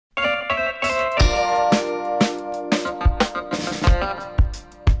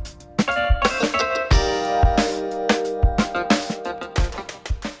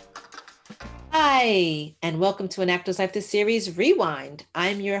welcome to An Actor's Life, the series Rewind.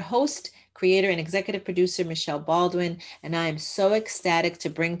 I'm your host, creator, and executive producer, Michele Baldwin, and I am so ecstatic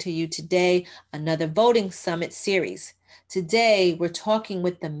to bring to you today another Voting Summit series. Today, we're talking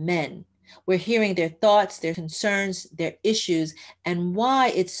with the men. We're hearing their thoughts, their concerns, their issues, and why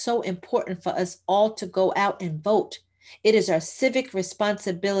it's so important for us all to go out and vote. It is our civic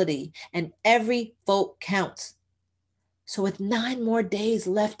responsibility, and every vote counts. So with 9 more days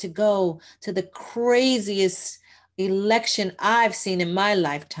left to go to the craziest election I've seen in my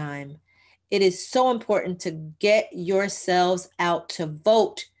lifetime, it is so important to get yourselves out to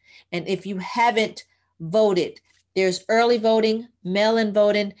vote. And if you haven't voted, there's early voting, mail-in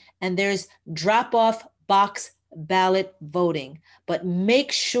voting, and there's drop-off box ballot voting. But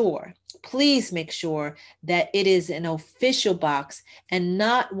make sure, please make sure that it is an official box and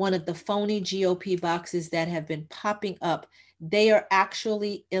not one of the phony GOP boxes that have been popping up. They are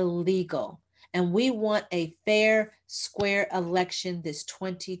actually illegal. And we want a fair, square election this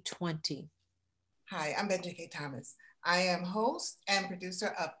 2020. Hi, I'm Benja K. Thomas. I am host and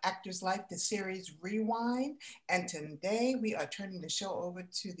producer of Actors Life, the series Rewind. And today we are turning the show over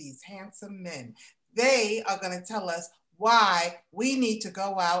to these handsome men. They are going to tell us why we need to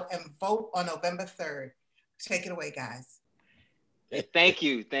go out and vote on November 3rd. Take it away, guys. Thank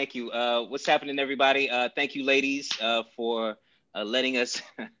you. What's happening, everybody? Thank you, ladies, for letting us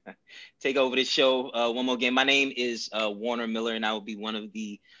take over this show one more again. My name is Warner Miller, and I will be one of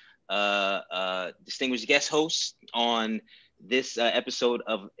the distinguished guest hosts on this episode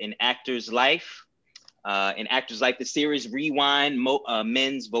of An Actor's Life. An Actor's Life, the series Rewind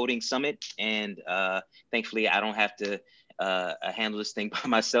Men's Voting Summit. And thankfully, I don't have to handle this thing by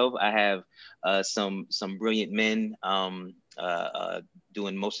myself. I have some brilliant men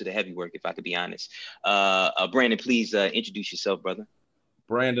doing most of the heavy work, if I could be honest. Brandon, please introduce yourself, brother.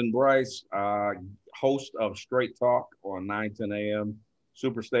 Brandon Brice, host of Straight Talk on 9:10 a.m.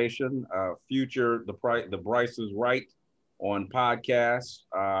 Superstation. Future The Brice is Right on podcasts.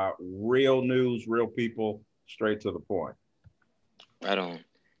 Real news, real people, straight to the point. Right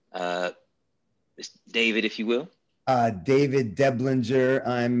on. David, if you will. David Deblinger.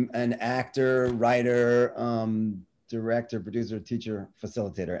 I'm an actor, writer, director, producer, teacher,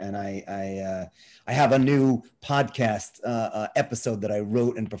 facilitator, and I have a new podcast episode that I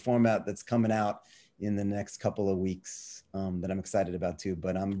wrote and perform out that's coming out in the next couple of weeks that I'm excited about too.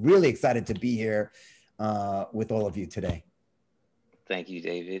 But I'm really excited to be here with all of you today. Thank you,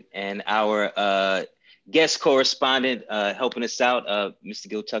 David. And our guest correspondent helping us out, Mr.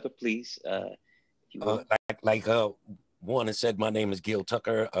 Gil Tucker, please. If you will. Like Warner said, my name is Gil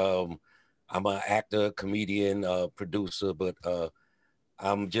Tucker. I'm an actor, comedian, producer, but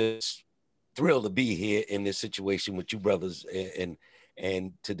I'm just thrilled to be here in this situation with you brothers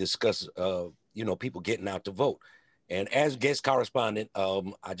and to discuss, people getting out to vote. And as guest correspondent,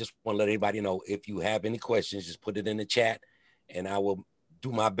 I just want to let everybody know, if you have any questions, just put it in the chat and I will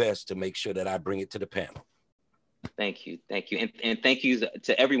do my best to make sure that I bring it to the panel. Thank you. And thank you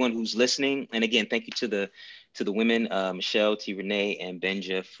to everyone who's listening. And again, thank you to the women, Michele, Renee, and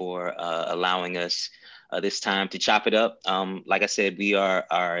Benja, for allowing us this time to chop it up. Like I said, we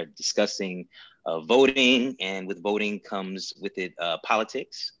are discussing voting, and with voting comes with it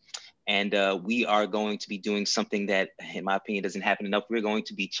politics. And we are going to be doing something that, in my opinion, doesn't happen enough. We're going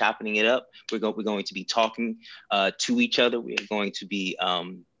to be chopping it up. We're going to be talking to each other. We're going to be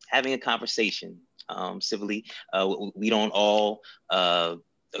having a conversation civilly. We don't all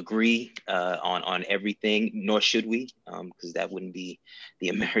agree on everything, nor should we, because that wouldn't be the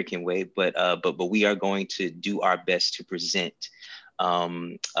American way. But we are going to do our best to present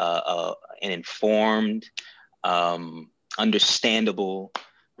an informed, understandable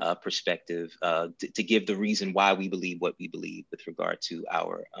perspective to give the reason why we believe what we believe with regard to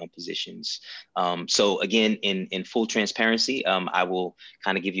our positions. So again, in full transparency, I will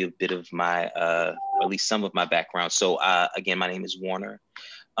kind of give you a bit of my, or at least some of my background. So again, my name is Warner.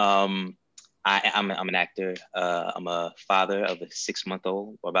 I'm an actor. I'm a father of a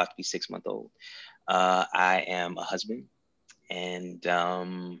 6-month-old, or about to be 6-month-old. I am a husband. And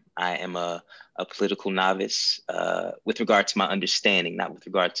I am a political novice with regard to my understanding, not with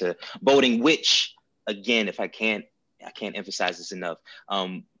regard to voting, which, again, I can't emphasize this enough.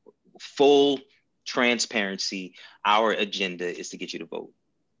 Full transparency, our agenda is to get you to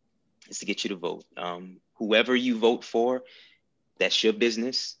vote. Whoever you vote for, that's your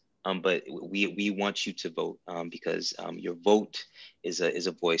business. But we want you to vote because your vote is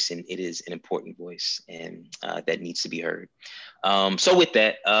a voice, and it is an important voice, and that needs to be heard. So with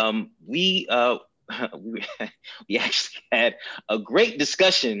that, we we actually had a great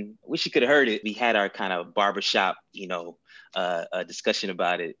discussion. Wish you could have heard it. We had our kind of barbershop, discussion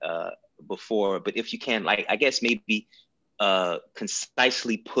about it before. But if you can, like, I guess maybe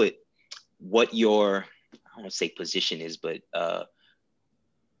concisely put what your, I don't want to say position is, but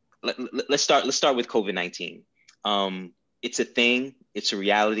let's start with COVID-19. It's a thing. It's a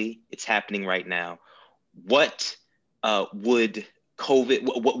reality. It's happening right now. What would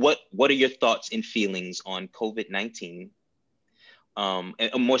COVID? What are your thoughts and feelings on COVID-19?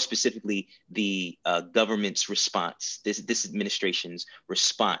 And more specifically, the government's response, this administration's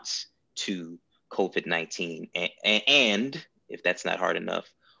response to COVID-19, and if that's not hard enough,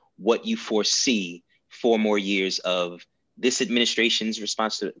 what you foresee 4 more years of this administration's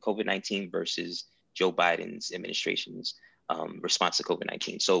response to COVID-19 versus Joe Biden's administration's response to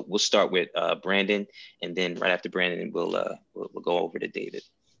COVID-19. So we'll start with Brandon, and then right after Brandon, we'll go over to David.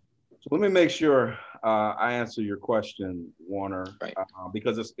 So let me make sure I answer your question, Warner, right.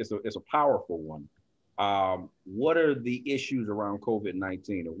 Because it's a powerful one. What are the issues around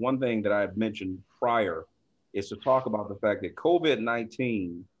COVID-19? And one thing that I had mentioned prior is to talk about the fact that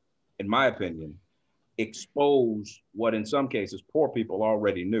COVID-19, in my opinion, exposed what in some cases poor people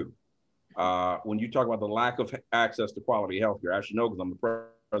already knew. When you talk about the lack of access to quality healthcare, I should know because I'm the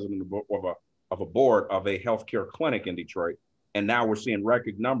president of a board of a healthcare clinic in Detroit. And now we're seeing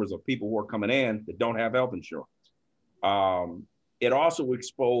record numbers of people who are coming in that don't have health insurance. It also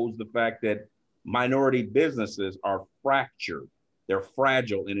exposed the fact that minority businesses are fractured. They're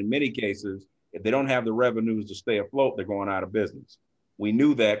fragile. And in many cases, if they don't have the revenues to stay afloat, they're going out of business. We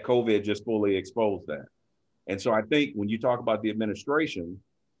knew that. COVID just fully exposed that. And so I think when you talk about the administration,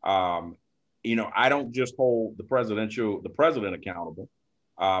 I don't just hold the president accountable,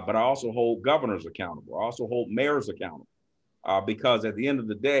 but I also hold governors accountable. I also hold mayors accountable. Because at the end of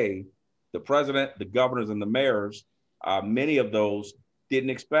the day, the president, the governors, and the mayors, many of those didn't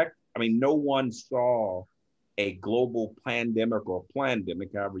expect. I mean, no one saw a global pandemic or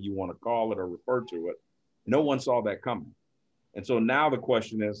plandemic, however you want to call it or refer to it. No one saw that coming. And so now the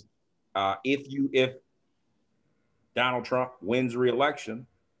question is, if Donald Trump wins re-election,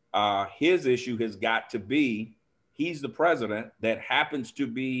 his issue has got to be, he's the president that happens to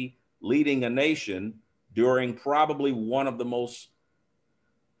be leading a nation during probably one of the most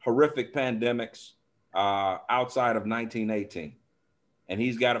horrific pandemics outside of 1918. And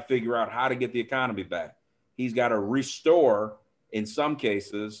he's got to figure out how to get the economy back. He's got to restore, in some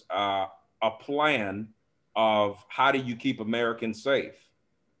cases, a plan of how do you keep Americans safe.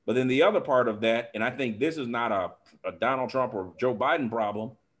 But then the other part of that, and I think this is not a Donald Trump or Joe Biden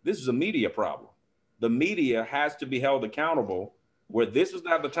problem, this is a media problem. The media has to be held accountable, where this is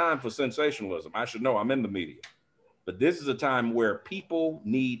not the time for sensationalism. I should know, I'm in the media. But this is a time where people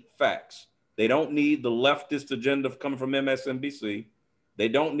need facts. They don't need the leftist agenda coming from MSNBC. They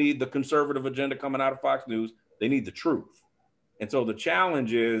don't need the conservative agenda coming out of Fox News. They need the truth. And so the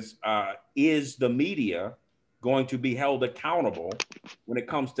challenge is the media going to be held accountable when it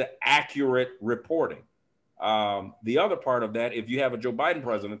comes to accurate reporting? The other part of that, if you have a Joe Biden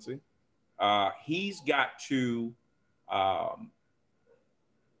presidency, he's got to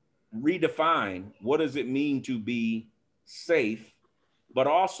redefine what does it mean to be safe, but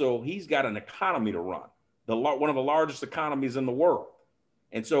also he's got an economy to run, one of the largest economies in the world.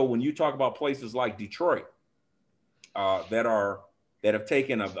 And so when you talk about places like Detroit that have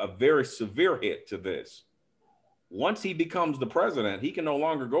taken a very severe hit to this, once he becomes the president, he can no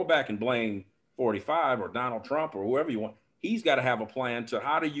longer go back and blame 45 or Donald Trump or whoever you want. He's got to have a plan to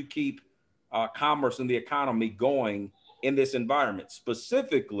how do you keep commerce and the economy going in this environment,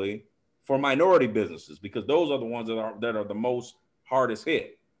 specifically for minority businesses, because those are the ones that are the most hardest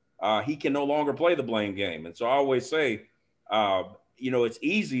hit. He can no longer play the blame game. And so I always say, it's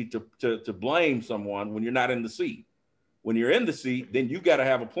easy to blame someone when you're not in the seat. When you're in the seat, then you got to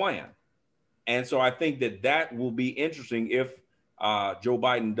have a plan. And so I think that will be interesting if Joe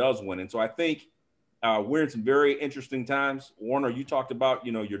Biden does win. And so I think we're in some very interesting times. Warner, you talked about,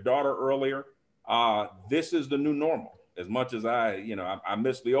 your daughter earlier. This is the new normal. As much as I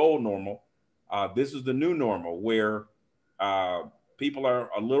miss the old normal, this is the new normal where people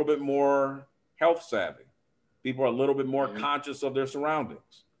are a little bit more health savvy. People are a little bit more conscious of their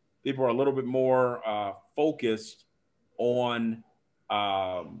surroundings. People are a little bit more focused on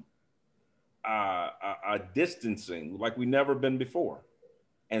distancing like we've never been before.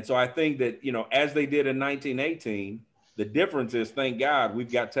 And so I think that, as they did in 1918, the difference is, thank God,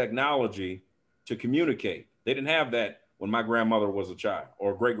 we've got technology to communicate. They didn't have that when my grandmother was a child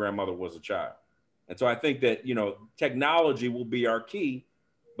or great grandmother was a child. And so I think that, technology will be our key.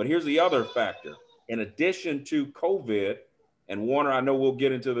 But here's the other factor. in addition to COVID, and Warner, I know we'll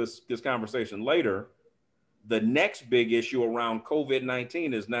get into this conversation later, the next big issue around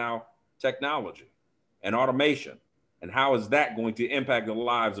COVID-19 is now technology and automation. And how is that going to impact the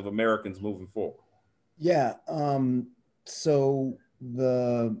lives of Americans moving forward? Yeah, so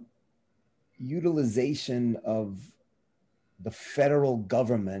the utilization of the federal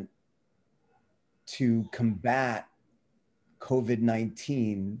government to combat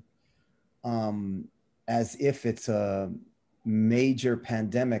COVID-19 as if it's a major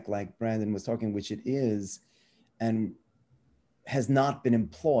pandemic like Brandon was talking, which it is, and has not been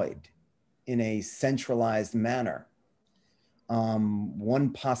employed in a centralized manner.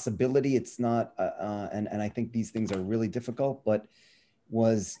 One possibility, it's not, and I think these things are really difficult, but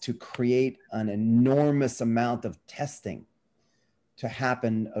was to create an enormous amount of testing to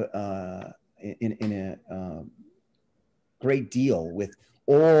happen in a great deal with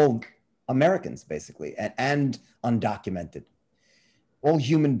all Americans, basically, and undocumented, all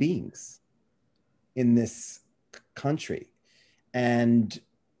human beings in this country. And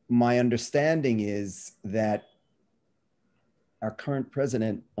my understanding is that our current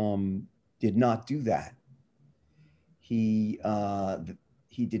president did not do that. He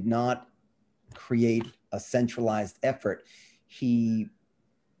did not create a centralized effort. He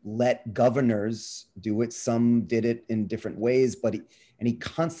let governors do it. Some did it in different ways, but he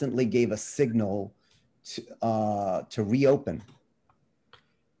constantly gave a signal to reopen.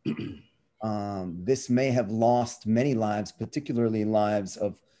 This may have lost many lives, particularly lives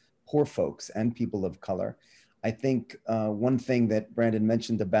of poor folks and people of color. I think one thing that Brandon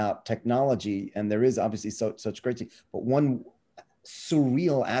mentioned about technology, and there is obviously such great things, but one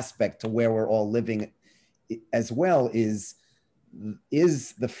surreal aspect to where we're all living as well is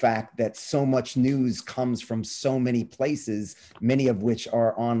the fact that so much news comes from so many places, many of which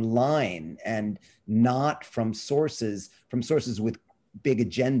are online and not from sources with big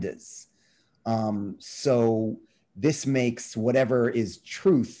agendas. So this makes whatever is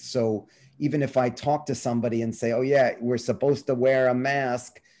truth. So even if I talk to somebody and say, oh yeah, we're supposed to wear a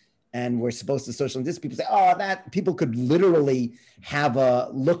mask and we're supposed to social distance, people say, oh, that people could literally have a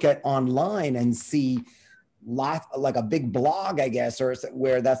look at online and see like a big blog, I guess, or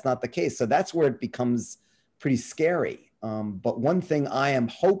where that's not the case. So that's where it becomes pretty scary. But one thing I am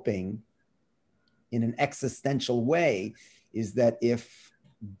hoping in an existential way is that if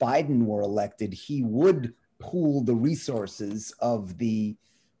Biden were elected, he would pool the resources of the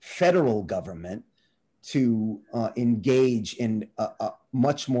federal government to engage in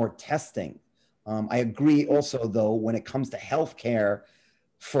much more testing. I agree also, though, when it comes to healthcare,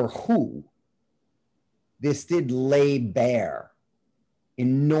 for who, this did lay bare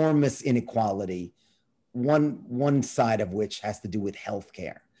enormous inequality, one side of which has to do with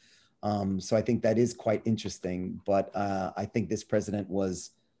healthcare. So I think that is quite interesting, but I think this president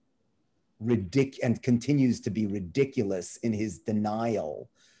was ridiculous and continues to be ridiculous in his denial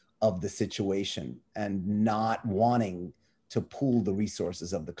of the situation and not wanting to pool the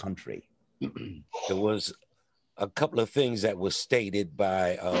resources of the country. There was a couple of things that were stated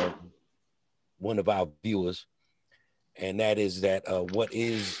by one of our viewers, and that is that what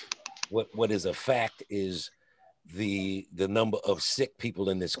is a fact is the number of sick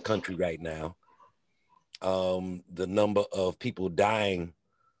people in this country right now, the number of people dying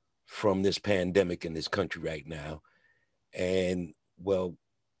from this pandemic in this country right now. And well,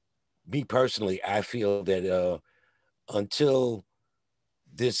 me personally, I feel that until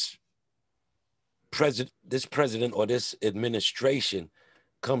this president or this administration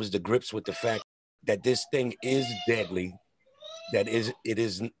comes to grips with the fact that this thing is deadly, that it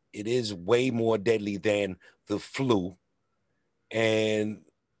is way more deadly than the flu, and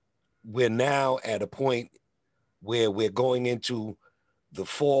we're now at a point where we're going into the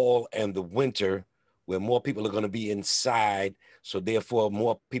fall and the winter, where more people are going to be inside, so therefore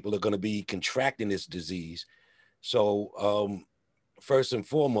more people are going to be contracting this disease. So first and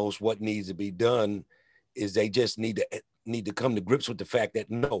foremost, what needs to be done is they just need to come to grips with the fact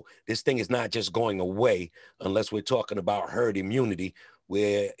that no, this thing is not just going away unless we're talking about herd immunity,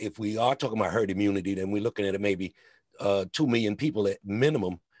 where if we are talking about herd immunity, then we're looking at it maybe 2 million people at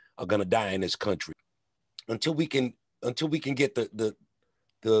minimum are going to die in this country. Until we can get the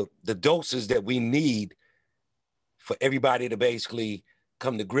doses that we need for everybody to basically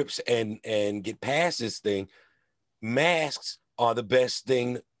come to grips and get past this thing, masks are the best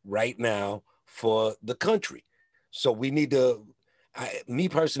thing right now for the country. So we need to, me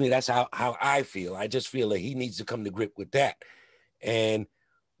personally, that's how I feel. I just feel that he needs to come to grip with that. And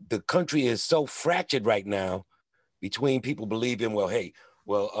the country is so fractured right now between people believing, well, hey,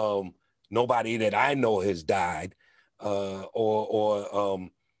 well, Nobody that I know has died, or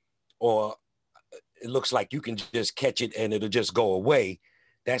it looks like you can just catch it and it'll just go away.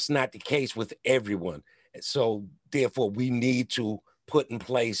 That's not the case with everyone. So therefore, we need to put in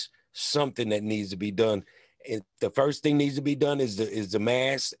place something that needs to be done. And the first thing needs to be done is the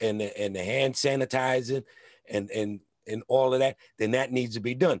mask and the hand sanitizing and all of that. Then that needs to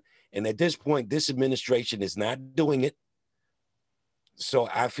be done. And at this point, this administration is not doing it. So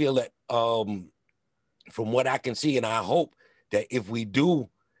I feel that from what I can see, and I hope that if we do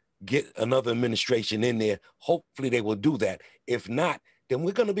get another administration in there, hopefully they will do that. If not, then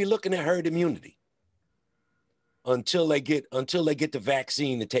we're going to be looking at herd immunity until they get the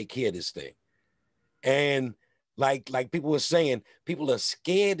vaccine to take care of this thing. And like people were saying, people are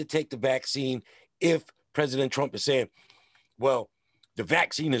scared to take the vaccine if President Trump is saying, well, the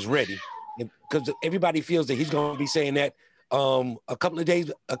vaccine is ready, because everybody feels that he's going to be saying that a couple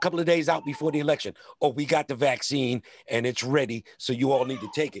of days out before the election. Oh, we got the vaccine and it's ready, so you all need to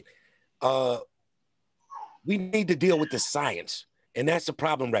take it. We need to deal with the science, and that's the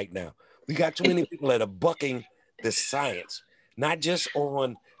problem right now. We got too many people that are bucking the science, not just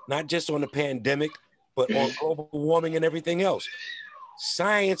on the pandemic, but on global warming and everything else.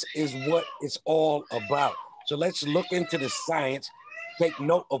 Science is what it's all about. So let's look into the science, take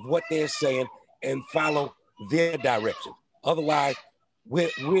note of what they're saying, and follow their direction. Otherwise,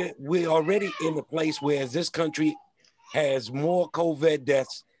 we're already in the place where this country has more COVID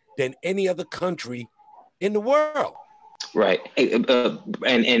deaths than any other country in the world. Right. And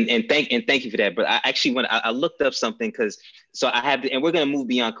thank you for that. But I actually I looked up something because and we're going to move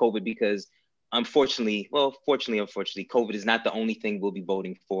beyond COVID because unfortunately, COVID is not the only thing we'll be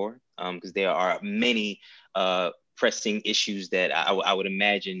voting for, because there are many pressing issues that I would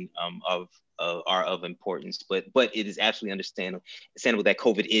imagine are of importance. But it is absolutely understandable that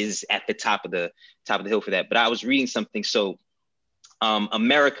COVID is at the top of the hill for that. But I was reading something. So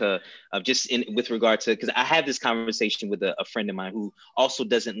America, with regard to, because I had this conversation with a friend of mine who also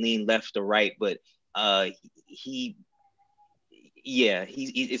doesn't lean left or right, but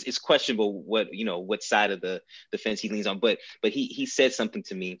it's questionable what side of the fence he leans on. But he said something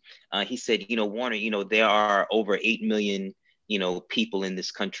to me. He said, Warner, there are over 8 million people in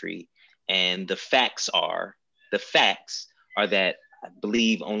this country, and the facts are that I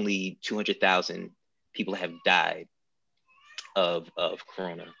believe only 200,000 people have died of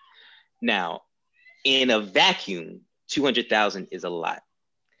corona. Now, in a vacuum, 200,000 is a lot.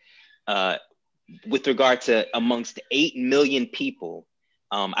 With regard to amongst 8 million people,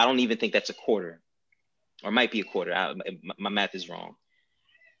 I don't even think that's a quarter, or might be a quarter. My math is wrong.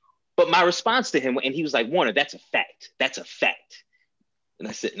 But my response to him, and he was like, Warner, that's a fact. That's a fact. And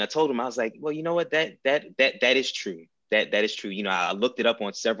I told him, I was like, well, you know what? That is true. That is true. I looked it up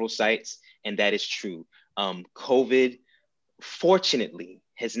on several sites, and that is true. COVID, fortunately,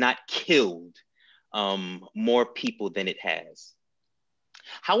 has not killed more people than it has.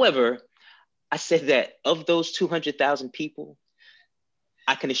 However, I said that of those 200,000 people,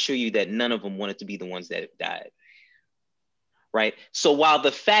 I can assure you that none of them wanted to be the ones that have died, right? So while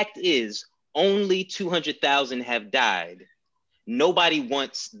the fact is only 200,000 have died, nobody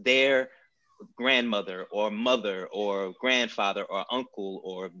wants their grandmother or mother or grandfather or uncle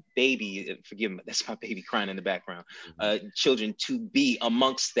or baby, forgive me, that's my baby crying in the background, children to be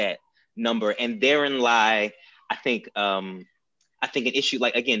amongst that number. And therein lie, I think an issue,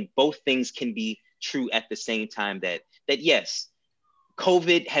 like, again, both things can be true at the same time, that yes,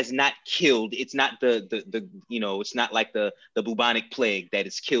 COVID has not killed. It's not it's not like the bubonic plague that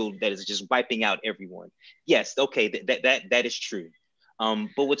is killed, that is just wiping out everyone. Yes, okay, that is true.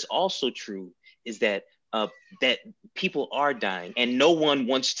 But what's also true is that that people are dying, and no one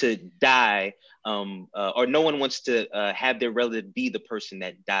wants to die, or no one wants to have their relative be the person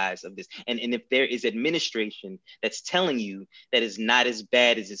that dies of this. And if there is administration that's telling you that is not as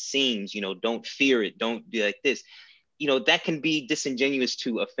bad as it seems, don't fear it, don't be like this, that can be disingenuous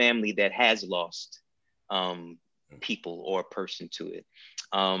to a family that has lost people or a person to it.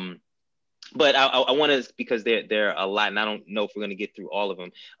 But I want to, because there are a lot, and I don't know if we're going to get through all of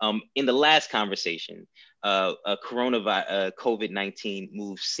them. In the last conversation, COVID-19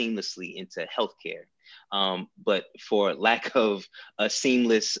 moved seamlessly into healthcare. But for lack of a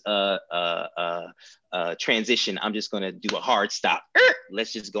seamless transition, I'm just going to do a hard stop.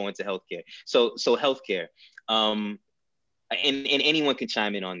 Let's just go into healthcare. So healthcare, and anyone can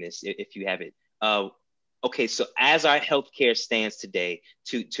chime in on this if you have it. Okay, so as our healthcare stands today,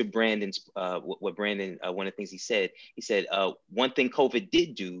 to Brandon's, what Brandon, one of the things he said, one thing COVID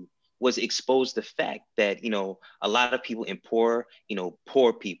did do was expose the fact that, a lot of people in poor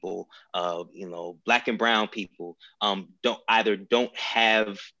people, Black and brown people, don't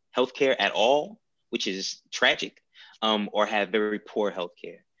have healthcare at all, which is tragic, or have very poor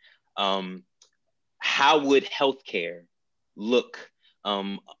healthcare. How would healthcare look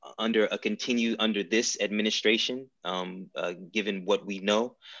under this administration, given what we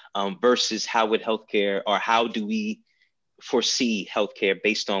know, versus how would healthcare, or how do we foresee healthcare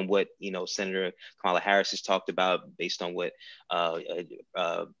based on what Senator Kamala Harris has talked about, based on what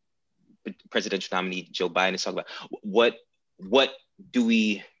presidential nominee Joe Biden is talking about? What do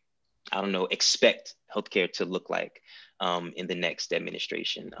we, expect healthcare to look like in the next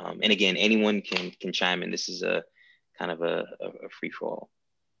administration? And again, anyone can chime in. This is a kind of a free for all.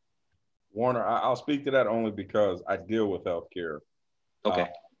 Warner, I'll speak to that only because I deal with healthcare, okay,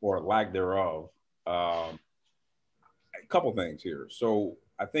 or lack thereof. A couple things here. So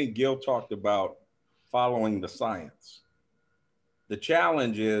I think Gil talked about following the science. The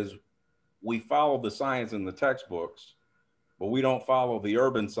challenge is we follow the science in the textbooks, but we don't follow the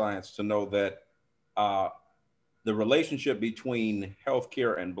urban science to know that the relationship between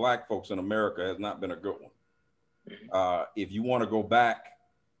healthcare and Black folks in America has not been a good one. If you want to go back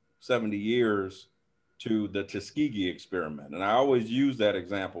 70 years to the Tuskegee experiment, and I always use that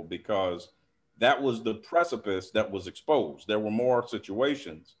example because that was the precipice that was exposed. There were more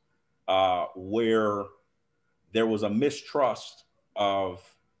situations where there was a mistrust of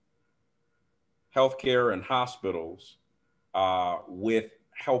healthcare and hospitals with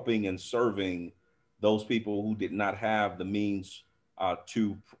helping and serving those people who did not have the means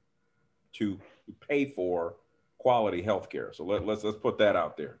to pay for quality healthcare. So let's put that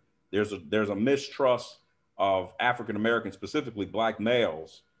out there. There's a mistrust of African Americans, specifically Black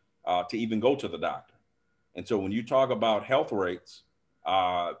males, to even go to the doctor. And so when you talk about health rates,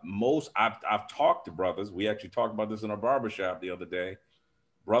 I've talked to brothers. We actually talked about this in a barbershop the other day.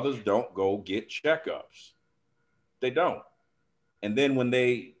 Brothers don't go get checkups. They don't. And then when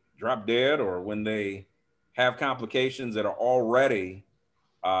they drop dead or when they have complications that are already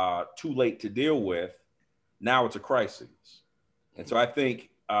too late to deal with, now it's a crisis. And so I think,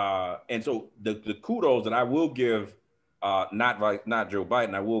 and so the kudos that I will give, not Joe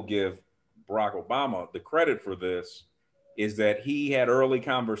Biden, I will give Barack Obama the credit for this, is that he had early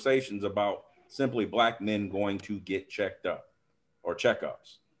conversations about simply Black men going to get checked up or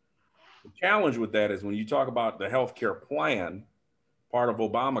checkups. The challenge with that is when you talk about the healthcare plan, part of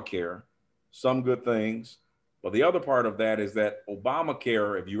Obamacare, some good things, but the other part of that is that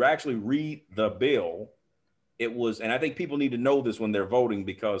Obamacare, if you actually read the bill, it was, and I think people need to know this when they're voting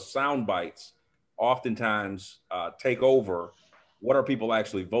because sound bites oftentimes take over what are people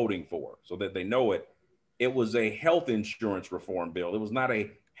actually voting for so that they know it. It was a health insurance reform bill. It was not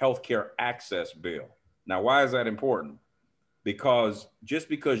a healthcare access bill. Now, why is that important? Because just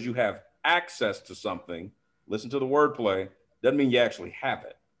because you have access to something, listen to the wordplay, doesn't mean you actually have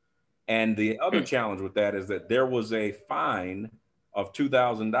it. And the other challenge with that is that there was a fine of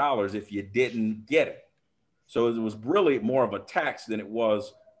 $2,000 if you didn't get it. So it was really more of a tax than it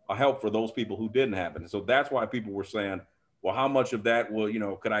was a help for those people who didn't have it. And so that's why people were saying, well, how much of that will,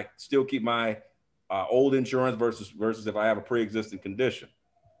 could I still keep my old insurance versus if I have a pre-existing condition?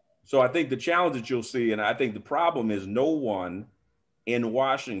 So I think the challenge that you'll see, and I think the problem is no one in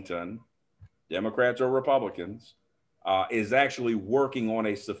Washington, Democrats or Republicans, is actually working on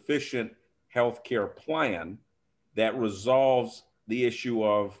a sufficient healthcare plan that resolves the issue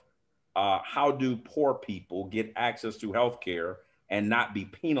of how do poor people get access to healthcare and not be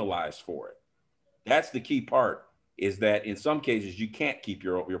penalized for it. That's the key part, is that in some cases you can't keep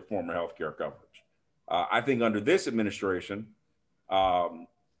your former healthcare coverage. I think under this administration, I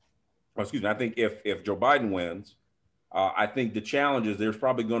think if Joe Biden wins, I think the challenge is there's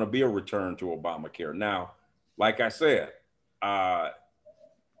probably going to be a return to Obamacare. Now, like I said,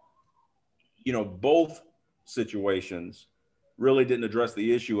 both situations really didn't address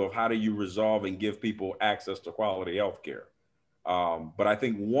the issue of how do you resolve and give people access to quality healthcare. But I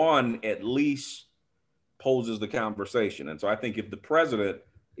think one at least poses the conversation. And so I think if the president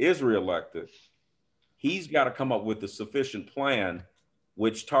is reelected, he's got to come up with a sufficient plan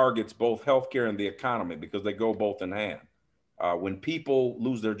which targets both healthcare and the economy, because they go both in hand. When people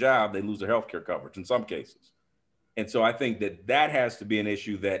lose their job, they lose their healthcare coverage in some cases. And so I think that has to be an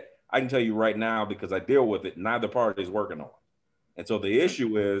issue that I can tell you right now, because I deal with it, neither party is working on. And so the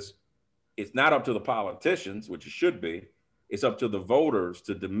issue is, it's not up to the politicians, which it should be, it's up to the voters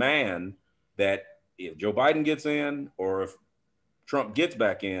to demand that if Joe Biden gets in or if Trump gets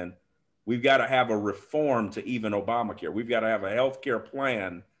back in, we've got to have a reform to even Obamacare. We've got to have a healthcare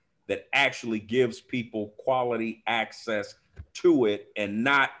plan that actually gives people quality access to it, and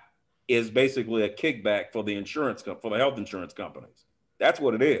not is basically a kickback for the for the health insurance companies. That's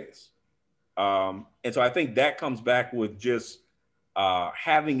what it is. And so I think that comes back with just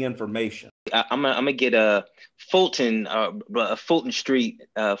having information. I'm gonna get a Fulton Street,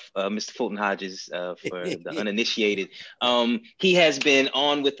 Mr. Fulton Hodges, for the uninitiated. He has been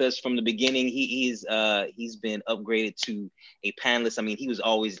on with us from the beginning. He's been upgraded to a panelist. I mean, he was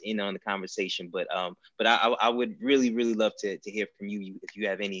always in on the conversation, but I would really love to hear from you if you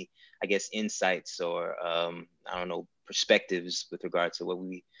have any, I guess, insights or I don't know, perspectives with regard to what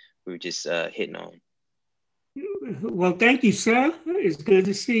we were just hitting on. Well, thank you, sir. It's good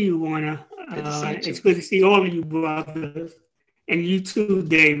to see you, Warner. It's good to see all of you brothers. And you too,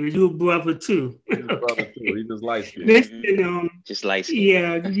 David. You're a brother too. He's a brother too. He just light skin. Listen, just light skin.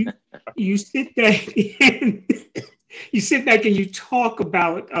 Yeah, you sit back and you sit back and you talk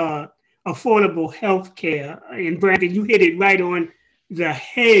about affordable health care. And Brandon, you hit it right on the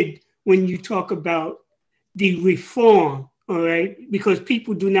head when you talk about the reform, all right? Because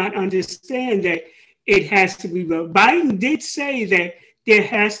people do not understand that it has to be. Biden did say that there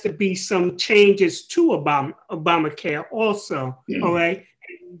has to be some changes to Obamacare also, all right?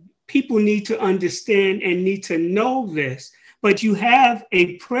 People need to understand and need to know this. But you have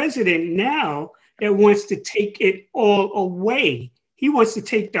a president now that wants to take it all away. He wants to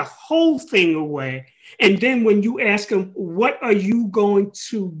take the whole thing away. And then when you ask him, what are you going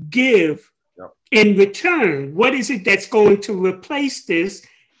to give in return? What is it that's going to replace this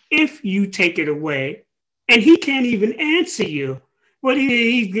if you take it away? And he can't even answer you. But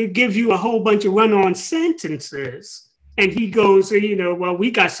he gives you a whole bunch of run-on sentences. And he goes, well,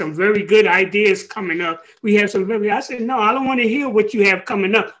 we got some very good ideas coming up. We have some I said, no, I don't want to hear what you have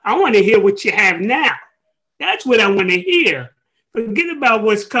coming up. I want to hear what you have now. That's what I want to hear. Forget about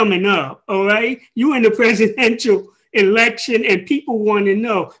what's coming up, all right? You're in the presidential election and people want to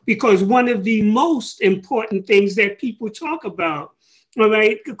know, because one of the most important things that people talk about, all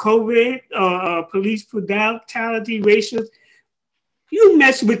right, COVID, police brutality, racial, you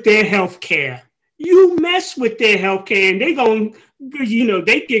mess with their health care. You mess with their health care and they going,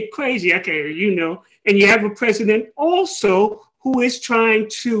 they get crazy. Okay, and you have a president also who is trying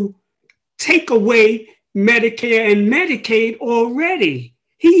to take away Medicare and Medicaid already.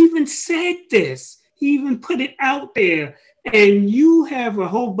 He even said this. He even put it out there. And you have a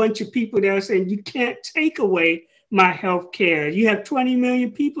whole bunch of people that are saying you can't take away my health care. You have 20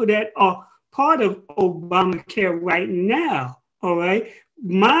 million people that are part of Obamacare right now. All right.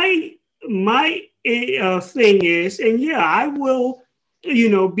 My thing is, and yeah, I will,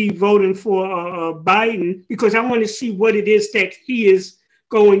 be voting for Biden because I want to see what it is that he is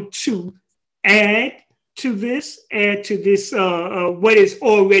going to add to this, what is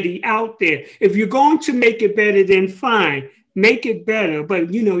already out there. If you're going to make it better, then fine, make it better.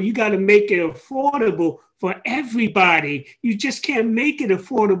 But, you got to make it affordable for everybody. You just can't make it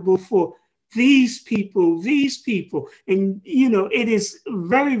affordable for these people. And, it is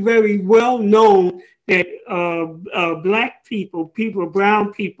very, very well known that Black people,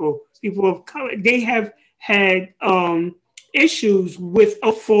 brown people of color, they have had issues with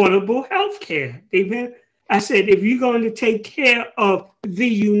affordable health care. I said, if you're going to take care of the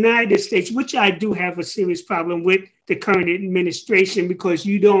United States, which I do have a serious problem with the current administration, because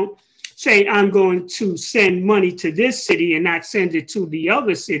you don't say, I'm going to send money to this city and not send it to the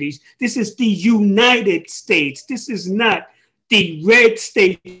other cities. This is the United States. This is not the red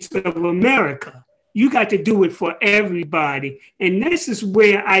states of America. You got to do it for everybody. And this is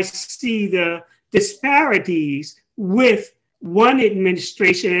where I see the disparities with one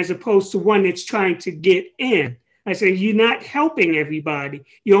administration as opposed to one that's trying to get in. I say, you're not helping everybody.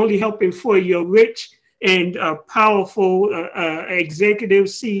 You're only helping for your rich and powerful executive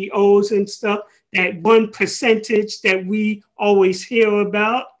CEOs and stuff, that 1% that we always hear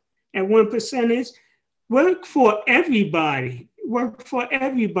about, that 1%, work for everybody.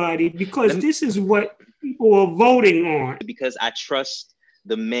 Because this is what people are voting on. Because I trust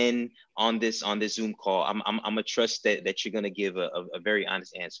the men on this Zoom call. I'm gonna trust that you're gonna give a very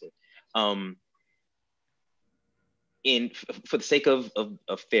honest answer. For the sake of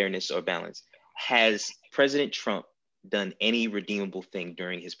fairness or balance, has President Trump done any redeemable thing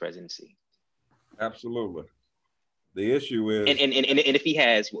during his presidency? Absolutely. The issue is, and if he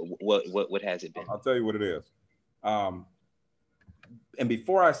has, what has it been? I'll tell you what it is. And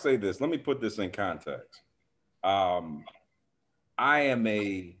before I say this, let me put this in context. I am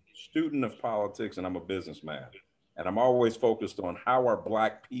a student of politics and I'm a businessman, and I'm always focused on how are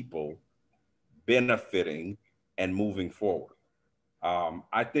Black people benefiting and moving forward.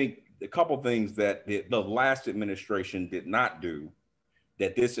 I think a couple things that the last administration did not do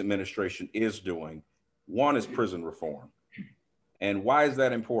that this administration is doing. One is prison reform. And why is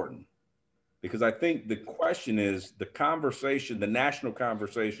that important? Because I think the question is the conversation, the national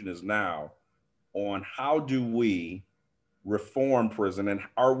conversation is now on how do we reform prison and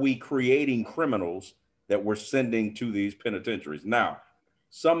are we creating criminals that we're sending to these penitentiaries? Now,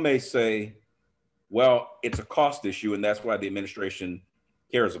 some may say, well, it's a cost issue and that's why the administration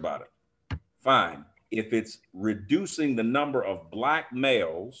cares about it. Fine. If it's reducing the number of Black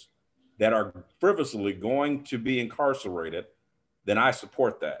males that are frivolously going to be incarcerated, then I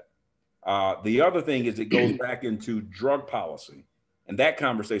support that. The other thing is it goes back into drug policy. And that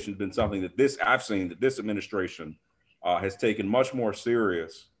conversation has been something that I've seen that this administration has taken much more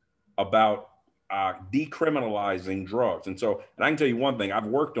serious about decriminalizing drugs. And I can tell you one thing, I've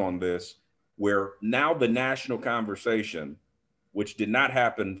worked on this where now the national conversation, which did not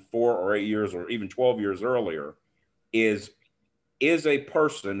happen 4 or 8 years or even 12 years earlier, is a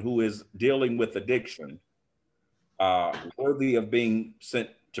person who is dealing with addiction worthy of being sent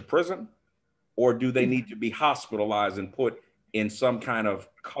to prison, or do they need to be hospitalized and put in some kind of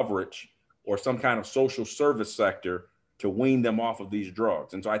coverage or some kind of social service sector to wean them off of these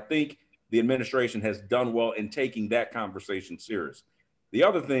drugs? And so I think the administration has done well in taking that conversation serious. The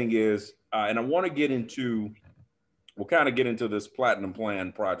other thing is, and I want to get into, we'll kind of get into this Platinum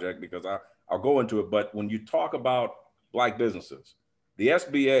Plan project because I'll go into it, but when you talk about Black businesses, the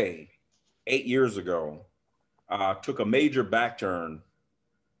SBA 8 years ago took a major backturn,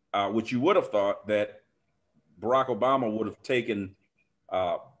 which you would have thought that Barack Obama would have taken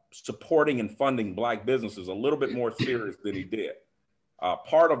supporting and funding Black businesses a little bit more serious than he did.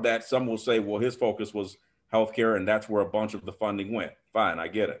 Part of that, some will say, well, his focus was healthcare and that's where a bunch of the funding went. Fine, I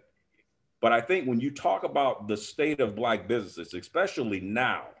get it. But I think when you talk about the state of Black businesses, especially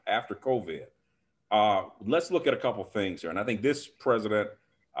now after COVID, let's look at a couple of things here. And I think this president,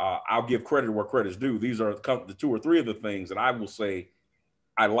 I'll give credit where credit's due. These are the 2 or 3 of the things that I will say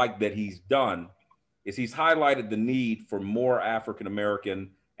I like that he's done, is he's highlighted the need for more African-American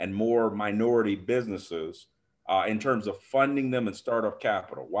and more minority businesses in terms of funding them and startup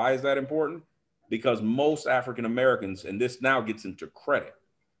capital. Why is that important? Because most African-Americans, and this now gets into credit,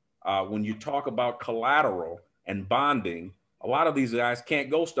 when you talk about collateral and bonding, a lot of these guys can't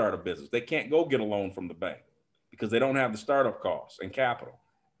go start a business. They can't go get a loan from the bank because they don't have the startup costs and capital.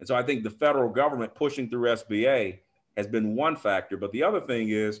 And so I think the federal government pushing through SBA has been one factor. But the other thing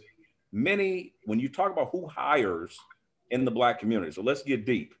is when you talk about who hires in the Black community, so let's get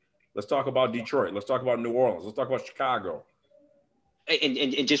deep. Let's talk about Detroit. Let's talk about New Orleans. Let's talk about Chicago.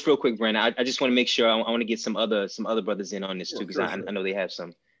 And just real quick, Brandon, I just want to make sure I want to get some other brothers in on this too, because I know they have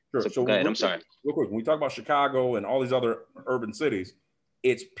some. Sure. So go ahead. I'm sorry. Real quick, when we talk about Chicago and all these other urban cities,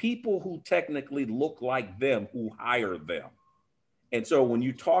 it's people who technically look like them who hire them. And so when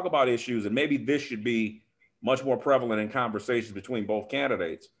you talk about issues, and maybe this should be much more prevalent in conversations between both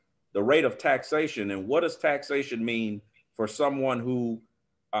candidates, the rate of taxation and what does taxation mean for someone who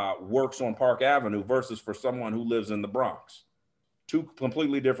works on Park Avenue versus for someone who lives in the Bronx? 2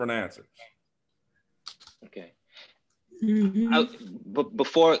 completely different answers. Okay. Mm-hmm. But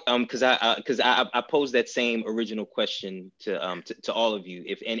before, because I posed that same original question to all of you.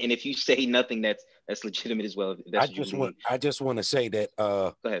 If you say nothing that's legitimate as well. I just want to say that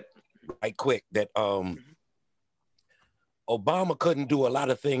go ahead. Right quick, that Obama couldn't do a lot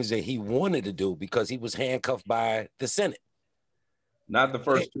of things that he wanted to do because he was handcuffed by the Senate. Not the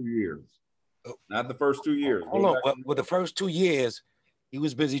first 2 years. Not the first 2 years. Hold on. Well, the first 2 years, he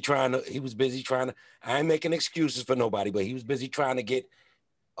was busy trying to, I ain't making excuses for nobody, but he was busy trying to get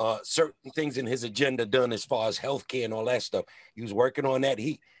certain things in his agenda done as far as healthcare and all that stuff. He was working on that.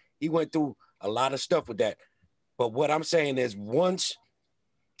 He went through a lot of stuff with that. But what I'm saying is once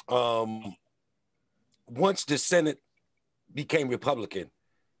the Senate became Republican,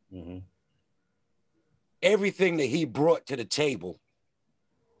 mm-hmm. everything that he brought to the table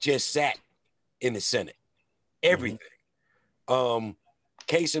just sat in the Senate. Everything. Mm-hmm.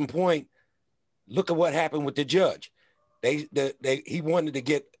 Case in point, look at what happened with the judge. He wanted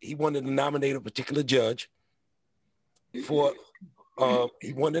to nominate a particular judge for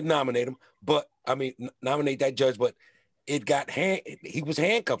he wanted to nominate him, but nominate that judge, but he was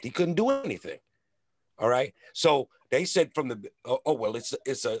handcuffed. He couldn't do anything. All right. So they said from the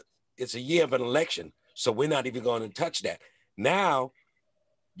it's a year of an election, so we're not even going to touch that. Now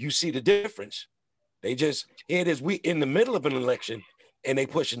you see the difference. Here it is, we in the middle of an election and they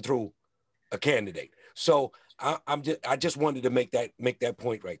pushing through a candidate. So I just wanted to make that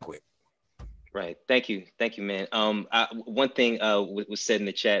point right quick. Right. Thank you, man. One thing was said in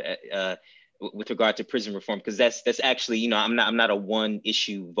the chat with regard to prison reform, because that's actually, you know, I'm not a one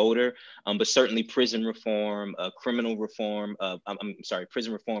issue voter, but certainly prison reform, criminal reform, I'm sorry,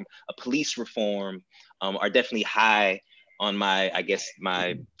 prison reform, police reform are definitely high on my, I guess,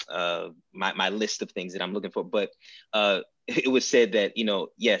 my list of things that I'm looking for. But it was said that, you know,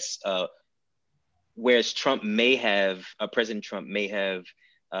 yes, whereas President Trump may have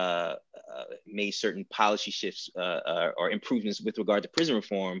made certain policy shifts or improvements with regard to prison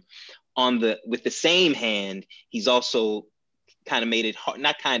reform, with the same hand, he's also kind of made it hard,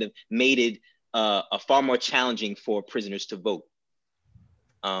 not kind of made it far more challenging for prisoners to vote.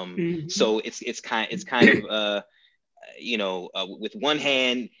 So it's kind of you know, with one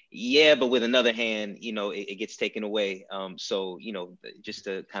hand, yeah, but with another hand, you know, it gets taken away. So, you know, just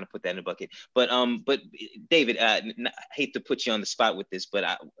to kind of put that in a bucket. But David, I hate to put you on the spot with this,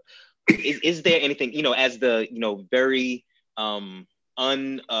 but is there anything, you know, as the, you know, very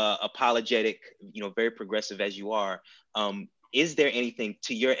unapologetic, you know, very progressive as you are, is there anything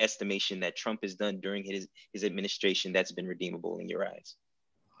to your estimation that Trump has done during his administration that's been redeemable in your eyes?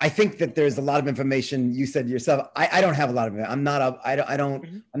 I think that there's a lot of information. You said yourself, I don't have a lot of it. I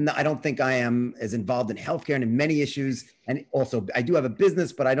don't think I am as involved in healthcare and in many issues. And also I do have a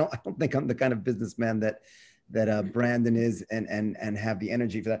business, but I don't think I'm the kind of businessman that Brandon is and have the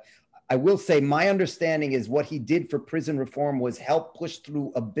energy for that. I will say my understanding is what he did for prison reform was help push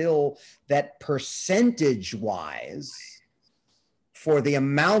through a bill that percentage wise, for the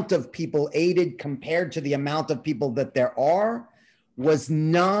amount of people aided compared to the amount of people that there are, was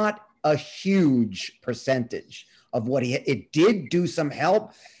not a huge percentage of what it did do some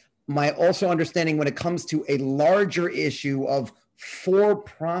help. My also understanding when it comes to a larger issue of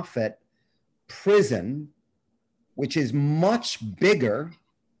for-profit prison, which is much bigger,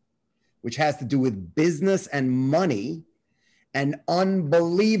 which has to do with business and money and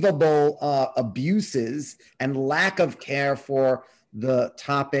unbelievable abuses and lack of care for the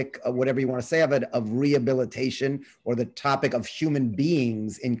topic of whatever you want to say of it, of rehabilitation, or the topic of human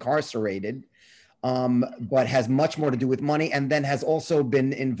beings incarcerated, but has much more to do with money, and then has also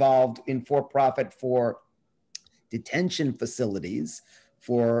been involved in for-profit for detention facilities,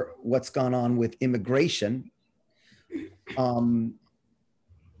 for what's gone on with immigration.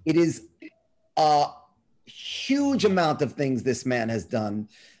 It is a huge amount of things this man has done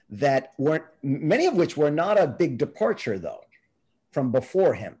that weren't, many of which were not a big departure though, from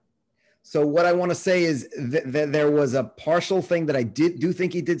before him. So what I want to say is that there was a partial thing that I do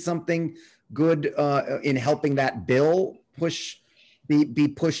think he did something good in helping that bill be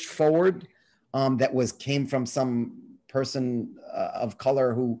pushed forward. That came from some person of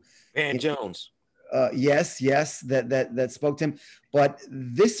color who Van Jones. Yes, that spoke to him. But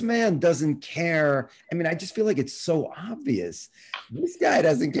this man doesn't care. I mean, I just feel like it's so obvious. This guy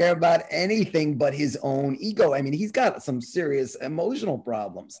doesn't care about anything but his own ego. I mean, he's got some serious emotional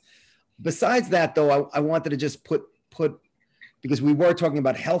problems. Besides that, though, I wanted to just put because we were talking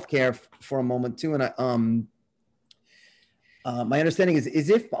about healthcare for a moment too, and my understanding is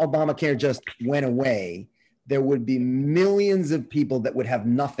if Obamacare just went away, there would be millions of people that would have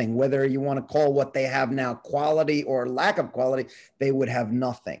nothing, whether you want to call what they have now quality or lack of quality, they would have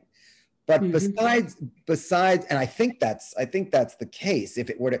nothing. But besides, and I think that's the case if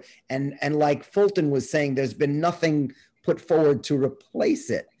it were to, and like Fulton was saying, there's been nothing put forward to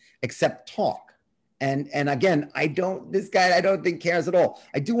replace it except talk. And again, this guy I don't think cares at all.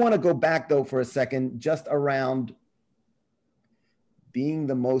 I do want to go back though for a second, just around being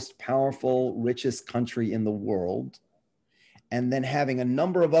the most powerful, richest country in the world, and then having a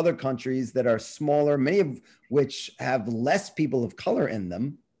number of other countries that are smaller, many of which have less people of color in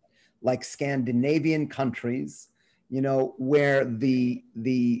them, like Scandinavian countries, you know, where the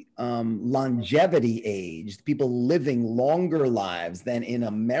longevity age, people living longer lives than in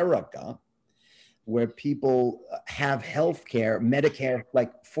America, where people have healthcare, Medicare,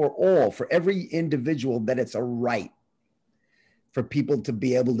 like for every individual, that it's a right for people to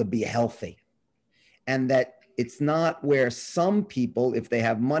be able to be healthy. And that it's not where some people, if they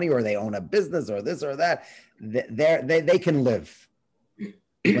have money or they own a business or this or that, they can live when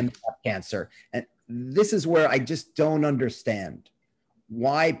they have cancer. And this is where I just don't understand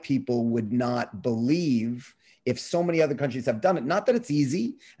why people would not believe, if so many other countries have done it. Not that it's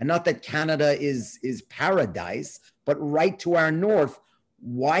easy, and not that Canada is paradise, but right to our north,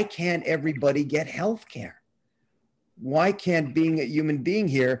 why can't everybody get health care? Why can't being a human being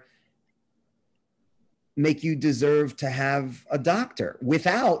here make you deserve to have a doctor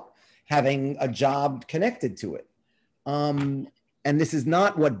without having a job connected to it? And this is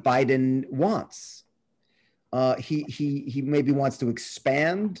not what Biden wants. He maybe wants to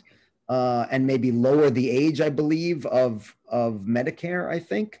expand and maybe lower the age, I believe, of Medicare, I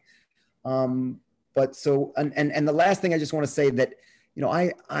think. But so, and the last thing I just want to say that, you know,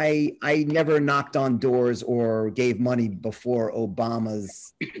 I never knocked on doors or gave money before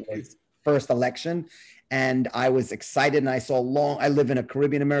Obama's first election. And I was excited, and I saw I live in a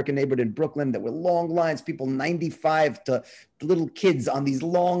Caribbean American neighborhood in Brooklyn. There were long lines, people 95 to little kids on these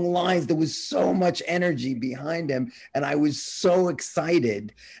long lines. There was so much energy behind him. And I was so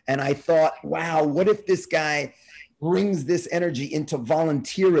excited. And I thought, wow, what if this guy brings this energy into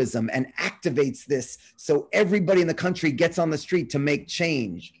volunteerism and activates this so everybody in the country gets on the street to make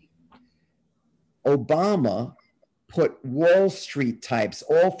change? Obama put Wall Street types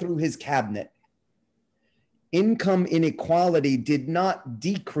all through his cabinet. Income inequality did not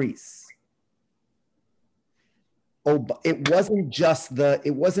decrease. It wasn't just that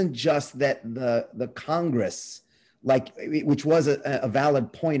the Congress, which was a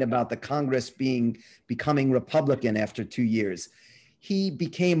valid point about the Congress becoming Republican after 2 years. He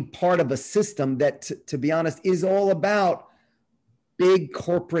became part of a system that, to be honest, is all about big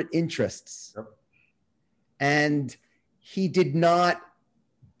corporate interests. Yep. And he did not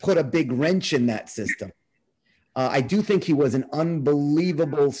put a big wrench in that system. I do think he was an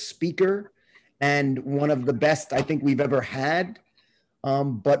unbelievable speaker and one of the best I think we've ever had.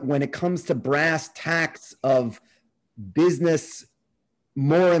 But when it comes to brass tacks of business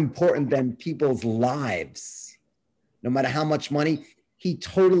more important than people's lives, no matter how much money, he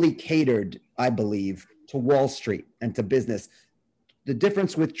totally catered, I believe, to Wall Street and to business. The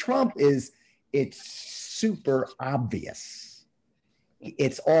difference with Trump is it's super obvious.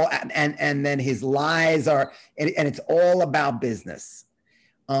 It's all, and then his lies are, and it's all about business.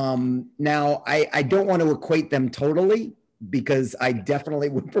 Now, I don't want to equate them totally, because I definitely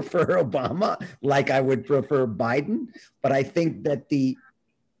would prefer Obama, like I would prefer Biden. But I think that the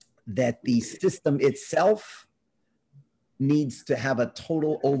system itself needs to have a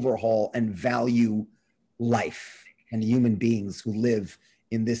total overhaul and value life and human beings who live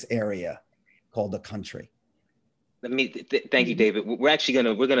in this area called the country. Thank you, David. We're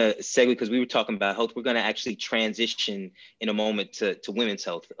gonna segue, because we were talking about health. We're gonna actually transition in a moment to women's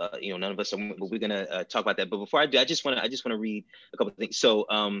health. You know, none of us are, but we're gonna talk about that. But before I do, I just want to read a couple of things. So,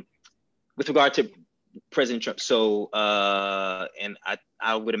 with regard to President Trump, so and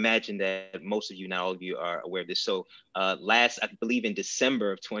I would imagine that most of you, not all of you, are aware of this. So, I believe in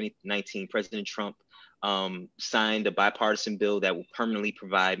December of 2019, President Trump signed a bipartisan bill that will permanently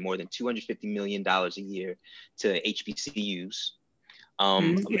provide more than $250 million a year to HBCUs.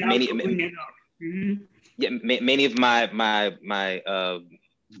 Many of my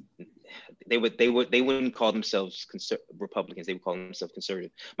they wouldn't call themselves Republicans. They would call themselves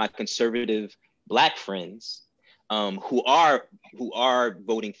conservative. My conservative Black friends, who are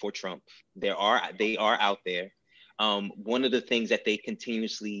voting for Trump, they are out there. One of the things that they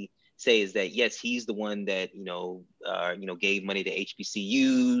continuously say is that, yes, he's the one that gave money to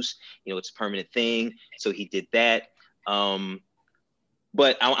HBCUs. You know, it's a permanent thing, so he did that.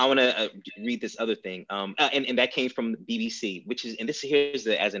 But I want to read this other thing, and that came from the BBC, which is, and here's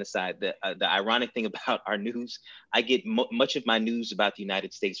as an aside, the ironic thing about our news, I get much of my news about the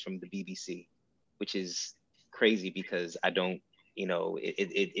United States from the BBC, which is crazy, because I don't,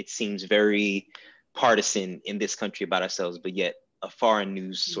 it seems very partisan in this country about ourselves, but yet a foreign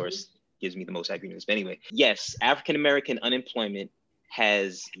news source gives me the most accurate news. But anyway, yes, African-American unemployment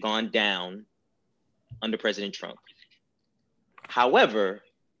has gone down under President Trump. However,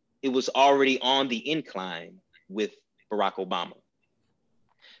 it was already on the incline with Barack Obama.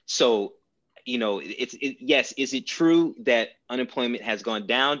 So, yes, is it true that unemployment has gone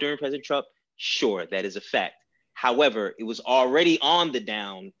down during President Trump? Sure, that is a fact. However, it was already on the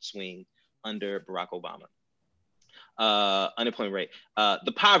downswing under Barack Obama. Unemployment rate,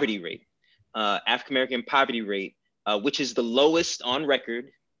 the poverty rate, African-American poverty rate, which is the lowest on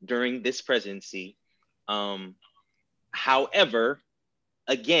record during this presidency. However,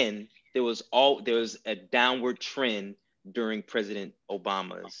 again, there was a downward trend during President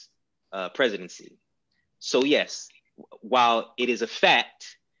Obama's presidency. So yes, while it is a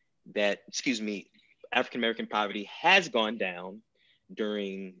fact that, African-American poverty has gone down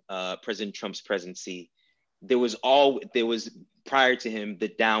during President Trump's presidency, there was prior to him the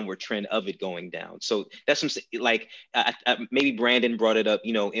downward trend of it going down. So that's what I'm saying. Maybe Brandon brought it up,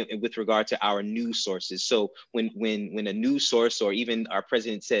 with regard to our news sources. So when a news source or even our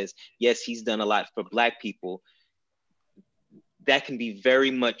president says, yes, he's done a lot for Black people, that can be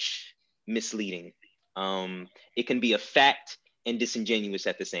very much misleading. It can be a fact, and disingenuous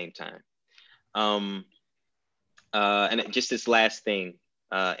at the same time. And just this last thing,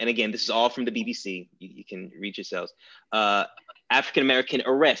 and again, this is all from the BBC. You can read yourselves. African-American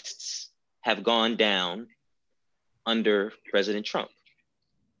arrests have gone down under President Trump.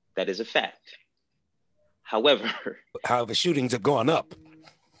 That is a fact. However, shootings have gone up.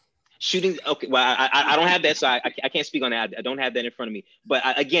 Shootings, okay, well, I don't have that, so I can't speak on that. I don't have that in front of me. But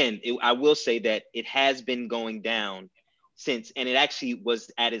I will say that it has been going down since, and it actually was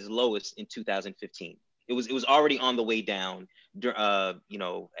at its lowest in 2015. It was already on the way down,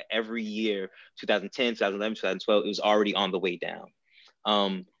 every year, 2010, 2011, 2012, it was already on the way down.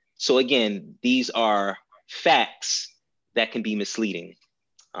 So again, these are facts that can be misleading.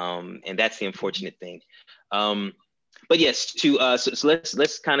 And that's the unfortunate thing. But yes, so let's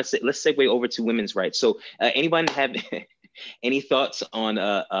segue over to women's rights. So anyone have any thoughts on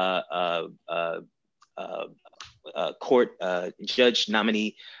court judge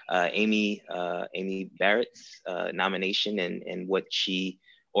nominee Amy Barrett's nomination and what she,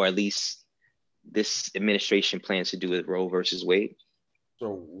 or at least this administration, plans to do with Roe versus Wade?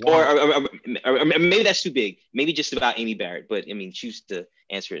 So or maybe that's too big. Maybe just about Amy Barrett, but I mean, choose to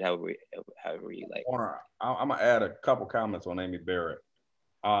answer it however you like. I'm gonna add a couple comments on Amy Barrett,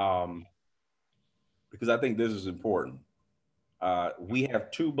 because I think this is important. We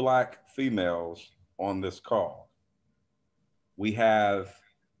have 2 Black females on this call. We have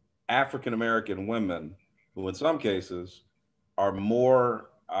African-American women who in some cases are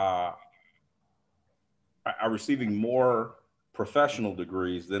receiving more professional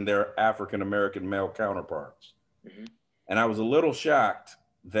degrees than their African-American male counterparts. Mm-hmm. And I was a little shocked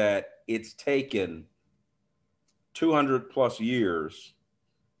that it's taken 200 plus years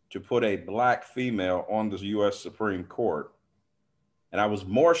to put a Black female on the US Supreme Court. And I was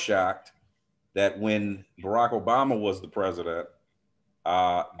more shocked that when Barack Obama was the president,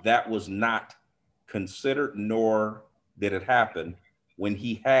 that was not considered, nor did it happen when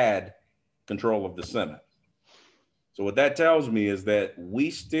he had control of the Senate. So what that tells me is that we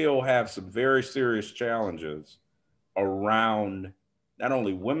still have some very serious challenges around not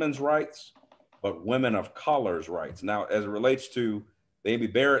only women's rights, but women of color's rights. Now, as it relates to the Amy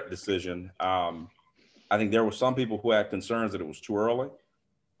Barrett decision, I think there were some people who had concerns that it was too early,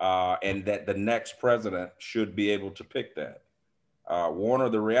 and that the next president should be able to pick that. Warner,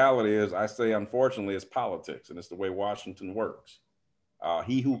 the reality is, I say, unfortunately, it's politics, and it's the way Washington works.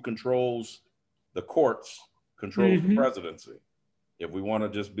 He who controls the courts controls mm-hmm. the presidency, if we want to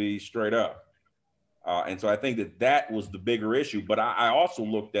just be straight up. And so I think that was the bigger issue. But I also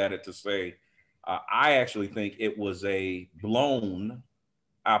looked at it to say, I actually think it was a blown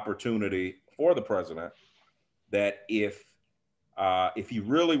opportunity for the president, that if he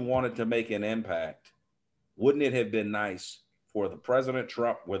really wanted to make an impact, wouldn't it have been nice for the President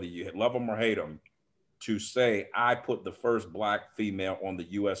Trump, whether you love him or hate him, to say, I put the first Black female on the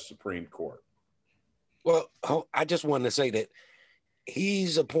US Supreme Court? Well, I just wanted to say that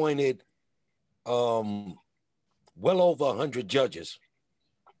he's appointed well over 100 judges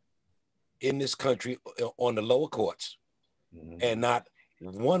in this country on the lower courts, mm-hmm. and not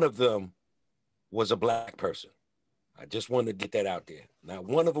one of them was a Black person. I just wanted to get that out there. Not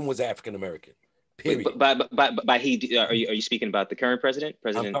one of them was African American. Period. By he, are you speaking about the current president?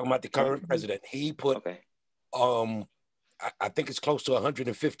 I'm talking about the current president. He put, okay. I think it's close to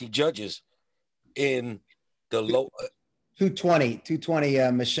 150 judges in the low.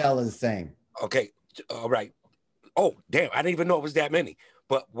 220. Michele is saying. Okay, all right. Oh, damn! I didn't even know it was that many.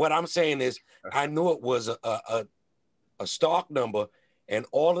 But what I'm saying is, I knew it was a stark number, and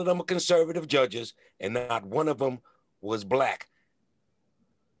all of them are conservative judges, and not one of them was Black.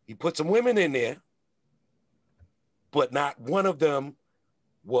 He put some women in there, but not one of them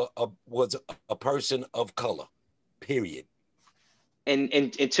was a person of color. Period. And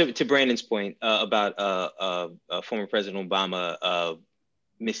to Brandon's point about former President Obama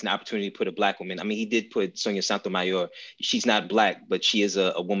missing the opportunity to put a Black woman. I mean, he did put Sonia Sotomayor. She's not Black, but she is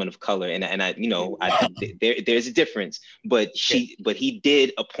a woman of color. And there's a difference. But he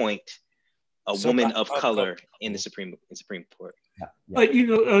did appoint a woman of color in the Supreme Court. Yeah. But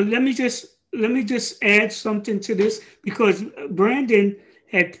let me just add something to this, because Brandon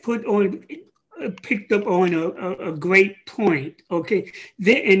had picked up on a great point. Okay,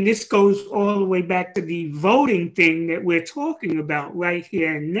 and this goes all the way back to the voting thing that we're talking about right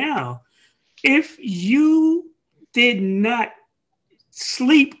here and now. If you did not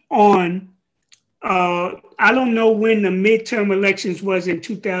sleep on, I don't know when the midterm elections was in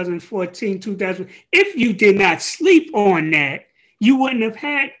 2014, 2000. If you did not sleep on that, you wouldn't have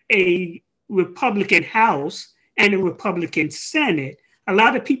had a Republican House and a Republican Senate. A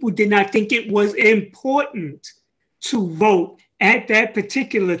lot of people did not think it was important to vote at that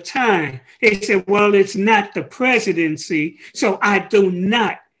particular time. They said, well, it's not the presidency, so I do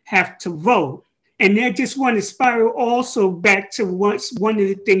not have to vote. And that just want to spiral also back to what's one of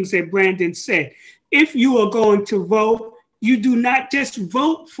the things that Brandon said. If you are going to vote, you do not just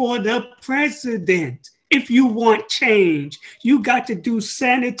vote for the president. If you want change, you got to do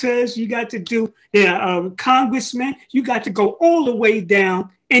senators, you got to do the congressmen, you got to go all the way down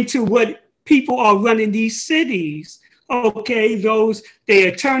into what people are running these cities. Okay, the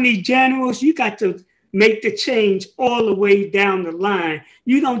attorney generals, you got to make the change all the way down the line.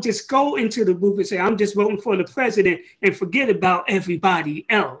 You don't just go into the booth and say, I'm just voting for the president and forget about everybody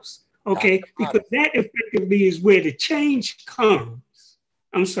else. Okay, because that effectively is where the change comes.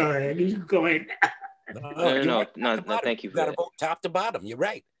 I'm sorry, you can go ahead. No, thank you. You got to vote top to bottom. You're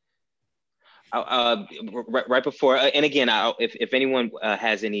right. Right before, and again, if anyone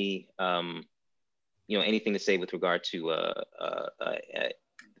has any, anything to say with regard to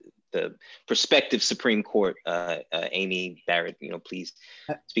the prospective Supreme Court, Amy Barrett, please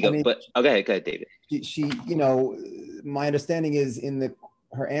speak up. But go ahead, David. She, my understanding is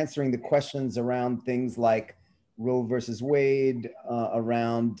her answering the questions around things like Roe versus Wade,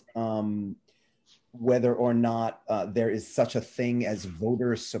 around whether or not there is such a thing as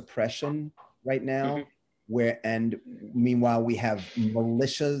voter suppression right now, and meanwhile we have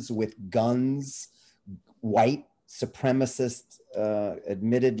militias with guns, white supremacist,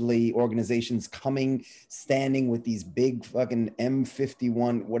 admittedly organizations standing with these big fucking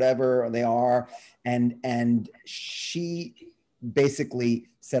M51, whatever they are, and she basically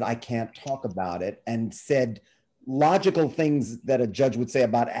said, I can't talk about it, and said logical things that a judge would say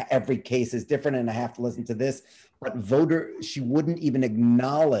about every case is different and I have to listen to this, but she wouldn't even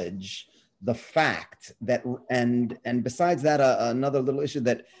acknowledge the fact that, and besides that, another little issue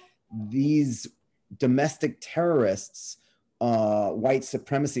that these domestic terrorists, white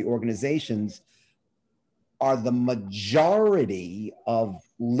supremacy organizations are the majority of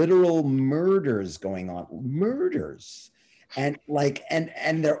literal murders going on, and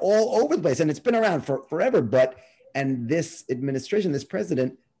they're all over the place, and it's been around for forever, and this administration, this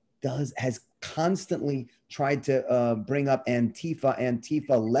president has constantly tried to bring up Antifa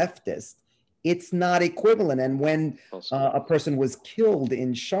leftist. It's not equivalent. And when a person was killed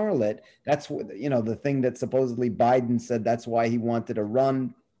in Charlotte, that's the thing that supposedly Biden said that's why he wanted to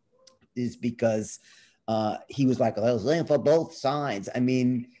run, is because he was like, I was laying for both sides. I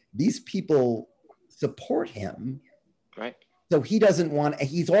mean, these people support him. Right. So he doesn't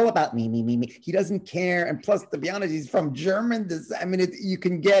he's all about me. He doesn't care. And plus, to be honest, he's from German. You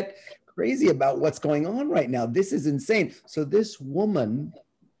can get crazy about what's going on right now. This is insane. So this woman,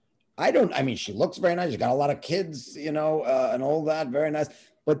 she looks very nice. She got a lot of kids, and all that, very nice.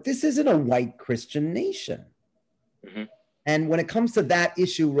 But this isn't a white Christian nation. Mm-hmm. And when it comes to that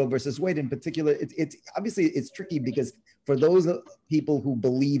issue, Roe versus Wade in particular, it's obviously it's tricky because for those people who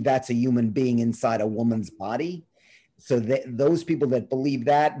believe that's a human being inside a woman's body, so those people that believe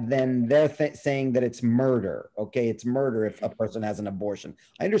that, then they're saying that it's murder. Okay, it's murder if a person has an abortion.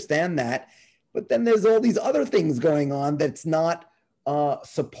 I understand that, but then there's all these other things going on that's not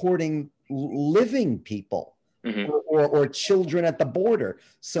supporting living people, mm-hmm. or children at the border.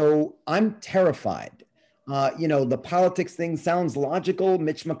 So I'm terrified. The politics thing sounds logical.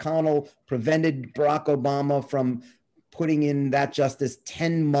 Mitch McConnell prevented Barack Obama from putting in that justice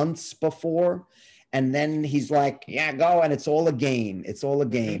 10 months before. And then he's like, yeah, go. And it's all a game. It's all a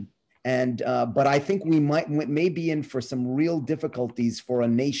game. And, but I think we may be in for some real difficulties for a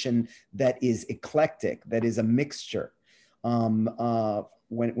nation that is eclectic, that is a mixture.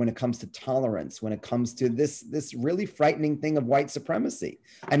 When it comes to tolerance, when it comes to this really frightening thing of white supremacy.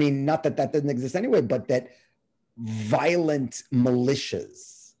 I mean, not that doesn't exist anyway, but that violent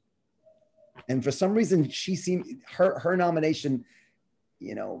militias. And for some reason, her nomination,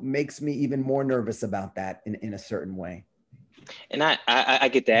 makes me even more nervous about that in a certain way. And I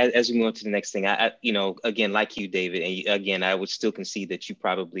get that. As we move on to the next thing, I again, like you, David, and again, I would still concede that you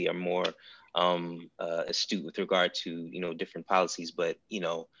probably are more astute with regard to different policies, but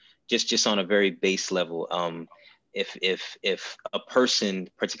just on a very base level, if a person,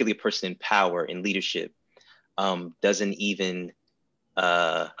 particularly a person in power in leadership, doesn't even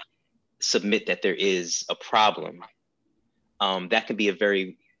submit that there is a problem, that can be a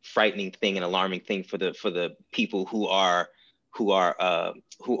very frightening thing and alarming thing for the people who are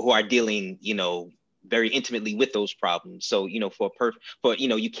dealing very intimately with those problems. So, you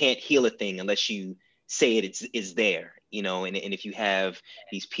can't heal a thing unless you say it is there. and if you have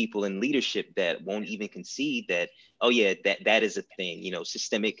these people in leadership that won't even concede that, oh yeah, that is a thing,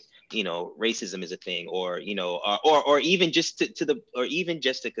 systemic, racism is a thing, or even just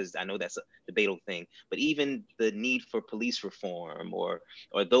because I know that's a debatable thing, but even the need for police reform, or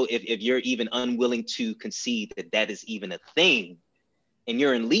though if you're even unwilling to concede that is even a thing, and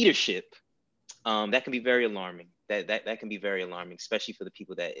you're in leadership, that can be very alarming. That can be very alarming, especially for the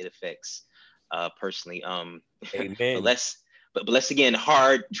people that it affects personally. Amen. But let's again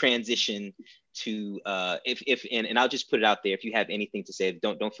hard transition to and I'll just put it out there. If you have anything to say,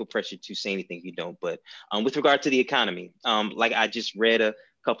 don't feel pressured to say anything if you don't. But with regard to the economy, like I just read a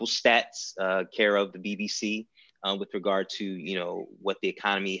couple stats care of the BBC with regard to what the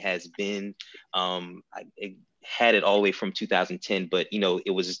economy has been. I had it all the way from 2010, but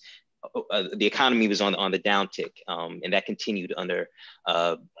it was the economy was on the downtick, and that continued under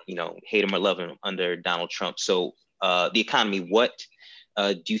hate him or love him under Donald Trump. So the economy, what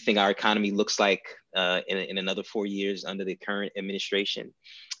do you think our economy looks like in another 4 years under the current administration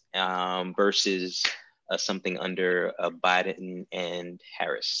versus something under Biden and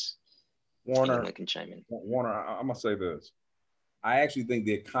Harris? Warner, anyone can chime in. Warner, I'm gonna say this. I actually think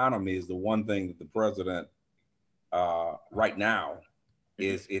the economy is the one thing that the president right now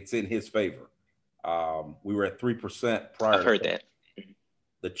it's in his favor. We were at 3% prior. I've heard that.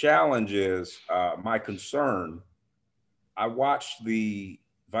 The challenge is my concern. I watched the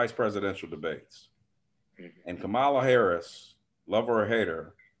vice presidential debates, and Kamala Harris, love her or hate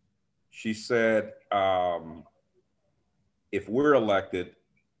her, she said, if we're elected,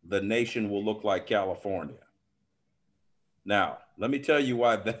 the nation will look like California. Now, let me tell you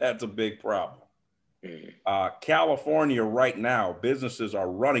why that's a big problem. California right now, businesses are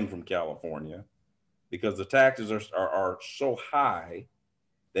running from California because the taxes are so high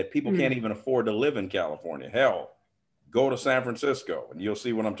that people can't even afford to live in California. Hell, go to San Francisco and you'll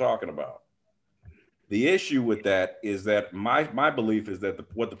see what I'm talking about. The issue with that is that my belief is that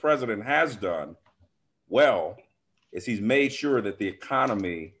what the president has done well is he's made sure that the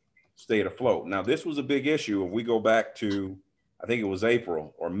economy stayed afloat. Now, this was a big issue. If we go back to, I think it was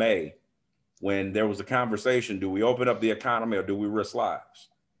April or May, when there was a conversation, do we open up the economy or do we risk lives?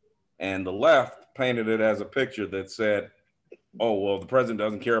 And the left painted it as a picture that said, oh, well, the president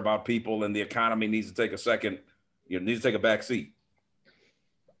doesn't care about people and the economy needs to take needs to take a back seat.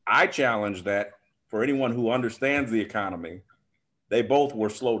 I challenge that for anyone who understands the economy, they both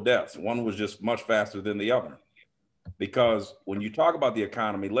were slow deaths. One was just much faster than the other. Because when you talk about the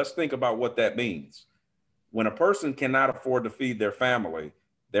economy, let's think about what that means. When a person cannot afford to feed their family,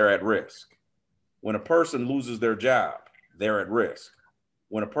 they're at risk. When a person loses their job, they're at risk.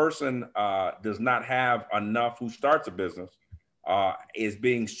 When a person does not have enough, who starts a business, is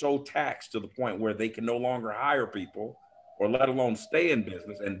being so taxed to the point where they can no longer hire people or let alone stay in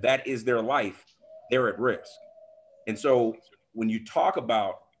business, and that is their life, they're at risk. And so when you talk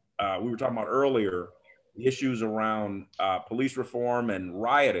about, we were talking about earlier, the issues around police reform and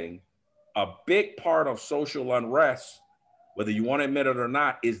rioting, a big part of social unrest, whether you want to admit it or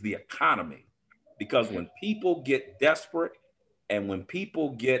not, is the economy. Because when people get desperate and when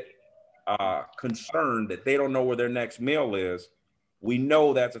people get concerned that they don't know where their next meal is, we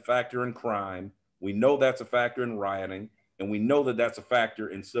know that's a factor in crime. We know that's a factor in rioting, and we know that that's a factor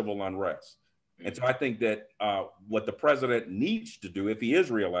in civil unrest. And so I think that what the president needs to do, if he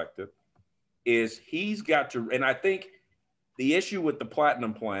is reelected, is he's got to, and I think the issue with the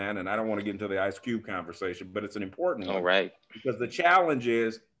Platinum Plan, and I don't want to get into the Ice Cube conversation, but it's an important one. All right. Because the challenge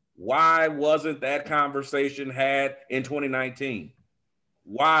is, why wasn't that conversation had in 2019?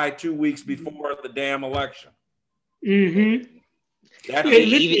 Why 2 weeks before the damn election? Even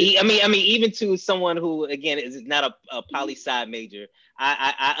to someone who, again, is not a poli-sci major,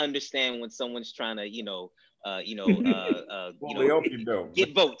 I understand when someone's trying to, get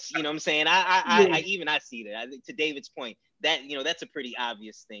votes. You know what I'm saying? I see that. To David's point, that that's a pretty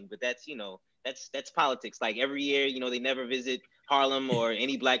obvious thing, but that's politics. Like every year, they never visit Harlem or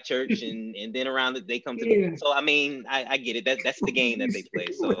any black church, and then around it they come to. So I mean, I get it. That's the game that they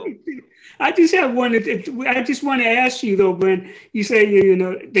play. So I just want to ask you though, when you say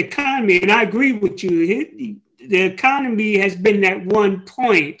the economy, and I agree with you. The economy has been that one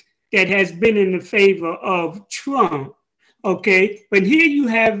point that has been in the favor of Trump. Okay, but here you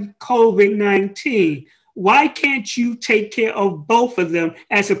have COVID-19. Why can't you take care of both of them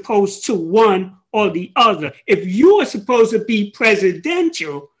as opposed to one or the other? If you are supposed to be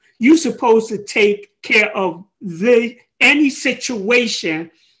presidential, you're supposed to take care of any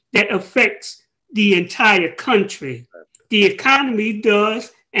situation that affects the entire country. The economy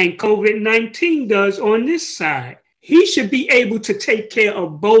does, and COVID-19 does on this side. he should be able to take care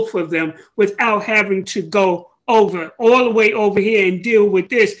of both of them without having to go all the way over here and deal with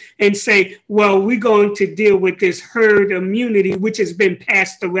this and say, well, we're going to deal with this herd immunity, which has been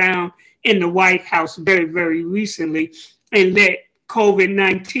passed around in the White House very, very recently, and let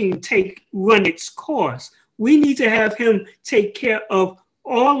COVID-19 run its course. We need to have him take care of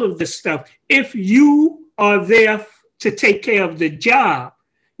all of the stuff. If you are there to take care of the job,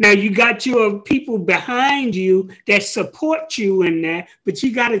 now you got your people behind you that support you in that, but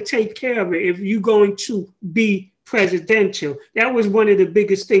you got to take care of it if you're going to be presidential. That was one of the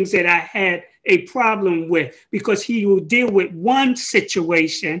biggest things that I had a problem with, because he will deal with one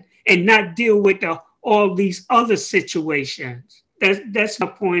situation and not deal with all these other situations. That's my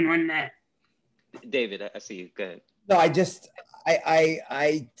point on that. David, I see you. Go ahead. No, I've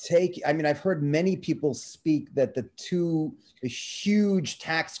heard many people speak that the huge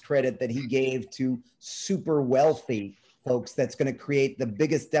tax credit that he gave to super wealthy folks, that's going to create the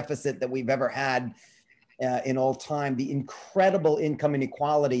biggest deficit that we've ever had in all time. The incredible income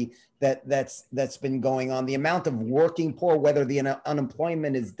inequality that's been going on, the amount of working poor, whether the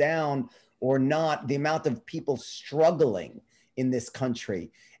unemployment is down or not, the amount of people struggling in this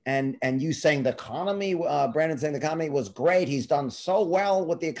country. And you saying the economy, Brandon saying the economy was great. He's done so well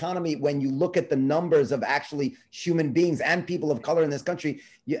with the economy. When you look at the numbers of actually human beings and people of color in this country,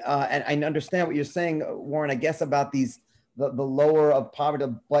 and I understand what you're saying, Warren, I guess about the lower of poverty,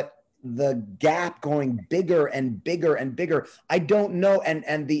 but the gap going bigger and bigger and bigger. I don't know.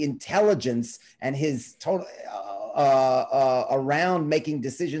 And the intelligence and his total around making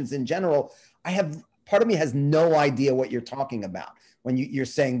decisions in general, part of me has no idea what you're talking about when you're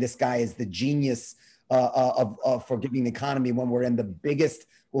saying this guy is the genius of forgiving the economy, when we'll have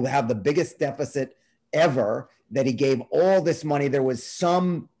the biggest deficit ever, that he gave all this money. There was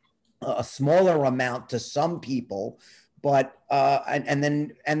a smaller amount to some people, but and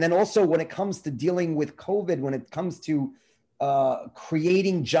then also when it comes to dealing with COVID, when it comes to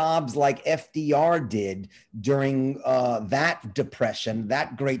creating jobs like FDR did during that depression,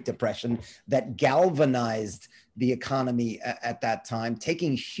 that Great Depression, that galvanized the economy at that time,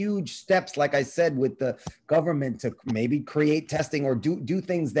 taking huge steps, like I said, with the government to maybe create testing or do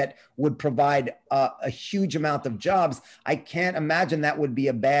things that would provide a huge amount of jobs. I can't imagine that would be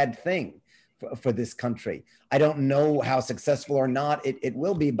a bad thing for this country. I don't know how successful or not it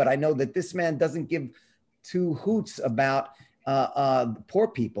will be, but I know that this man doesn't give two hoots about poor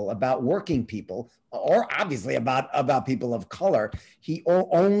people, about working people, or obviously about people of color. He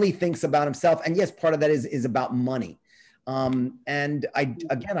only thinks about himself. And yes, part of that is about money. And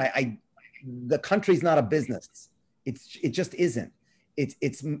the country's not a business. It just isn't.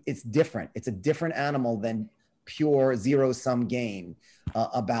 It's different. It's a different animal than pure zero-sum gain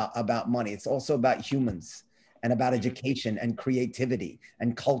about money. It's also about humans and about education and creativity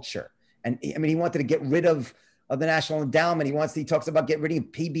and culture. And I mean, he wanted to get rid of the National Endowment. He talks about getting rid of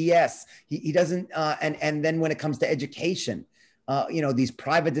PBS. He doesn't, and then when it comes to education, these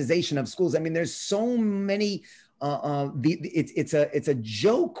privatization of schools. I mean, there's so many, it's a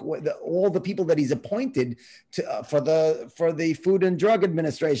joke, all the people that he's appointed to, for the Food and Drug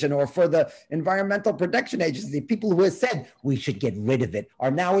Administration or for the Environmental Protection Agency, people who have said we should get rid of it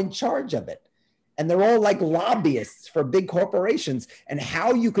are now in charge of it. And they're all like lobbyists for big corporations. And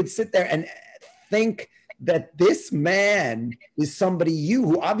how you could sit there and think that this man is somebody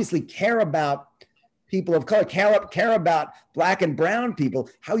who obviously care about people of color, care about Black and brown people,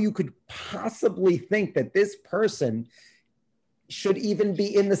 how you could possibly think that this person should even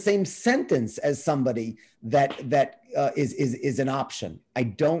be in the same sentence as somebody that is an option.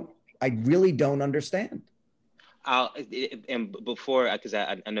 I really don't understand. And before, because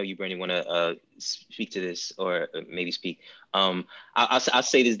I know you, Brandon, want to speak to this or maybe speak. I'll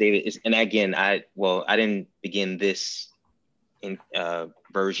say this, David, and again, I didn't begin this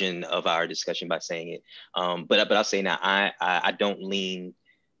version of our discussion by saying it, but I'll say now, I don't lean,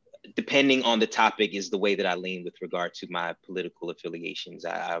 depending on the topic, is the way that I lean with regard to my political affiliations.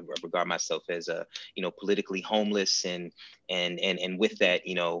 I regard myself as politically homeless, and with that,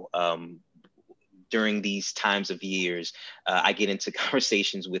 during these times of years, I get into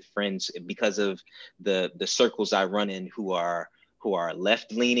conversations with friends because of the circles I run in who are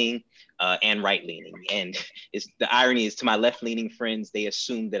left-leaning and right-leaning. And the irony is, to my left-leaning friends, they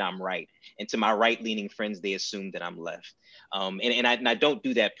assume that I'm right. And to my right-leaning friends, they assume that I'm left. And I don't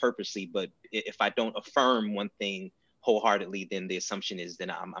do that purposely, but if I don't affirm one thing wholeheartedly, then the assumption is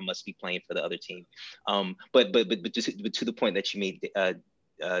that I must be playing for the other team. But to the point that you made,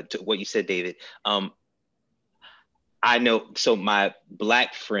 to what you said, David, I know, so my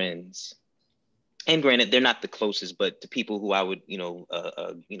Black friends And granted, they're not the closest, but the people who I would,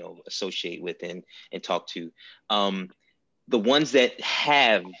 associate with and talk to, the ones that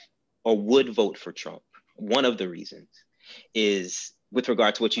have or would vote for Trump, one of the reasons is with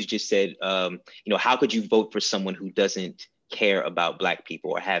regard to what you just said. How could you vote for someone who doesn't care about Black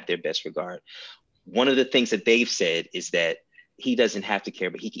people or have their best regard? One of the things that they've said is that he doesn't have to care,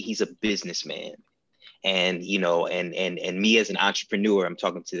 but he's a businessman. And and me as an entrepreneur, I'm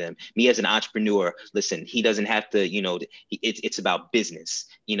talking to them. Me as an entrepreneur, listen, he doesn't have to, it's about business,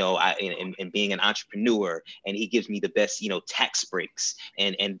 and being an entrepreneur, and he gives me the best, tax breaks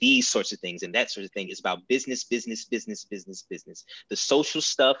and these sorts of things, and that sort of thing is about business. The social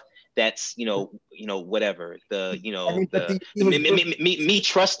stuff, that's whatever. Me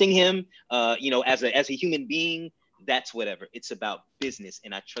trusting him, as a human being, that's whatever. It's about business,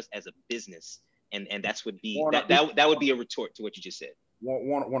 and I trust as a business. And that's would be that would be a retort to what you just said.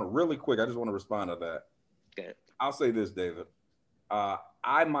 Want to really quick. I just want to respond to that. Go ahead. I'll say this, David.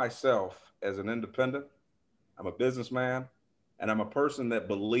 I myself, as an independent, I'm a businessman, and I'm a person that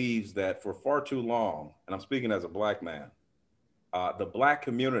believes that for far too long, and I'm speaking as a Black man, the Black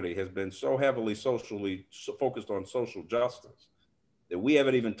community has been so heavily socially focused on social justice that we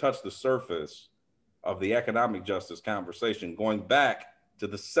haven't even touched the surface of the economic justice conversation, going back to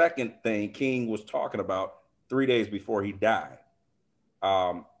the second thing King was talking about 3 days before he died.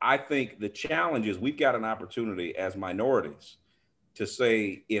 I think the challenge is we've got an opportunity as minorities to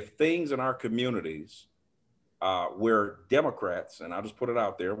say, if things in our communities where Democrats, and I'll just put it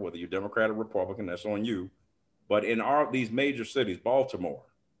out there, whether you're Democrat or Republican, that's on you, but in these major cities, Baltimore,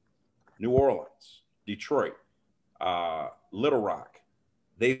 New Orleans, Detroit, Little Rock,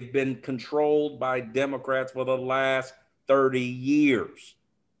 they've been controlled by Democrats for the last 30 years,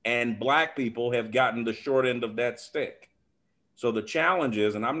 and Black people have gotten the short end of that stick. So the challenge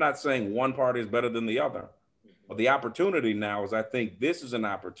is, and I'm not saying one party is better than the other, but the opportunity now is, I think this is an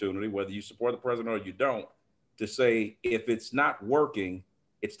opportunity, whether you support the president or you don't, to say, if it's not working,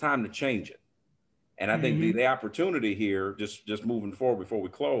 it's time to change it. And I think the opportunity here, just moving forward before we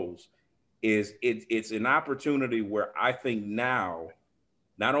close, is it's an opportunity where I think now,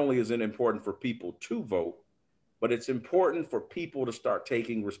 not only is it important for people to vote, but it's important for people to start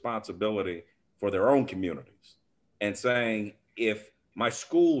taking responsibility for their own communities and saying, if my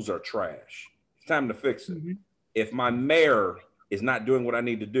schools are trash, it's time to fix it. If my mayor is not doing what I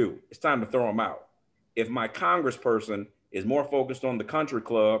need to do, it's time to throw him out. If my congressperson is more focused on the country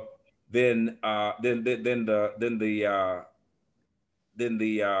club than the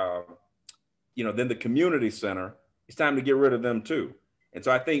community center, it's time to get rid of them too. And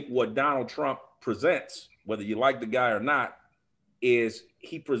so I think what Donald Trump presents, whether you like the guy or not, is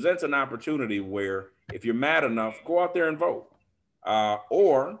he presents an opportunity where if you're mad enough, go out there and vote.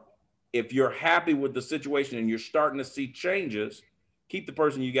 Or if you're happy with the situation and you're starting to see changes, keep the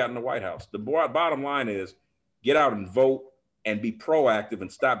person you got in the White House. The bottom line is, get out and vote and be proactive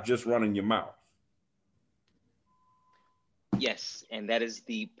and stop just running your mouth. Yes, and that is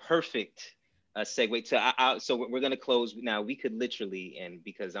the perfect segue to so we're going to close now. We could literally, and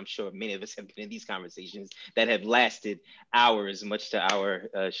because I'm sure many of us have been in these conversations that have lasted hours, much to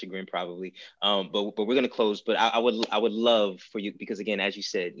our chagrin probably, but we're going to close. But I would love for you, because again, as you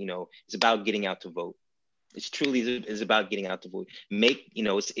said, it's about getting out to vote. It's truly is about getting out to vote.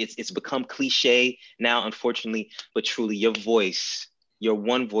 It's become cliche now, unfortunately, but truly your voice, your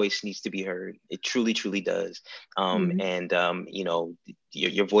one voice needs to be heard. It truly, truly does. And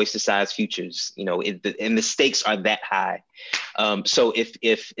your voice decides futures, and the stakes are that high. So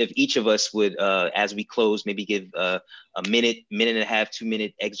if each of us would, as we close, maybe give a minute and a half, 2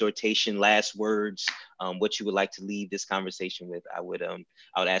 minute exhortation, last words, what you would like to leave this conversation with, I would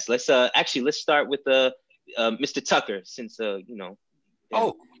ask. Let's start with Mr. Tucker, since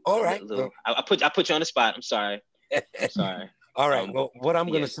Oh, all right. I put you on the spot. I'm sorry. All right. Well, what I'm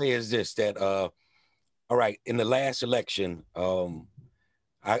going to say is this, that, all right, in the last election,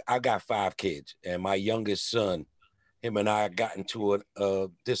 I got 5 kids, and my youngest son, him and I got into a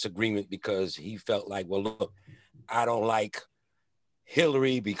disagreement because he felt like, well, look, I don't like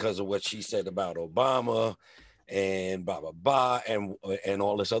Hillary because of what she said about Obama and blah, blah, blah, and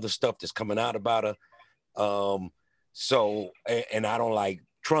all this other stuff that's coming out about her. So, and I don't like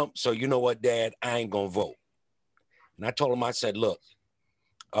Trump. So you know what, Dad, I ain't going to vote. And I told him, I said, look,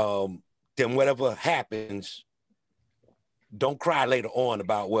 then whatever happens, don't cry later on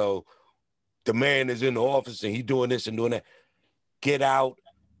about, well, the man is in the office and he's doing this and doing that. Get out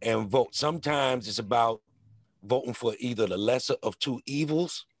and vote. Sometimes it's about voting for either the lesser of two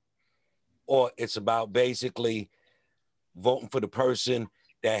evils, or it's about basically voting for the person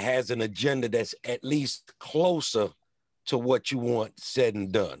that has an agenda that's at least closer to what you want said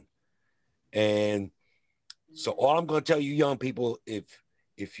and done. And so all I'm going to tell you young people,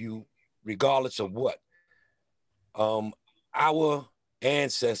 if you, regardless of what, our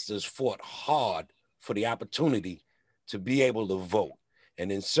ancestors fought hard for the opportunity to be able to vote.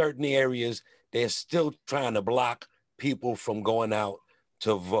 And in certain areas, they're still trying to block people from going out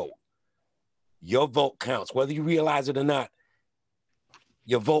to vote. Your vote counts, whether you realize it or not.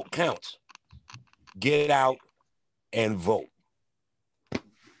 Your vote counts. Get out and vote.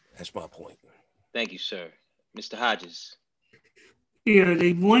 That's my point. Thank you, sir. Mr. Hodges. Yeah,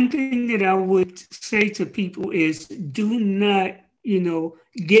 the one thing that I would say to people is do not,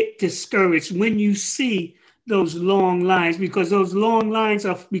 get discouraged when you see those long lines, because those long lines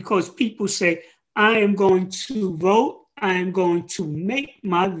are because people say, I am going to vote. I am going to make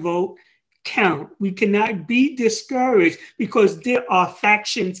my vote count. We cannot be discouraged because there are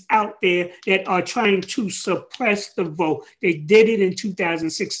factions out there that are trying to suppress the vote. They did it in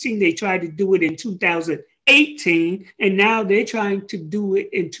 2016. They tried to do it in 2018, and now they're trying to do it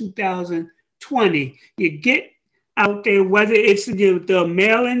in 2020. You get out there, whether it's the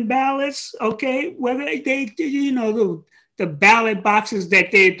mail-in ballots, okay, whether they, the ballot boxes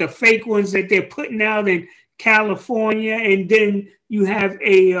that the fake ones that they're putting out in California, and then you have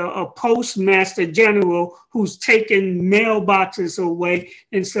a postmaster general who's taking mailboxes away.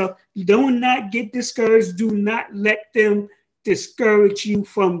 And so do not get discouraged. Do not let them discourage you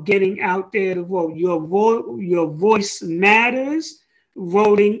from getting out there to vote. Your voice matters.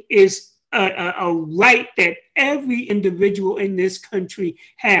 Voting is a right that every individual in this country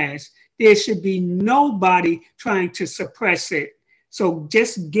has. There should be nobody trying to suppress it. So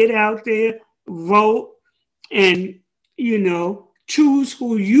just get out there, vote, and, choose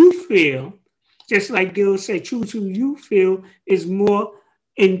who you feel, just like Gil said, choose who you feel is more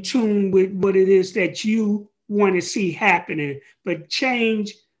in tune with what it is that you want to see happening. But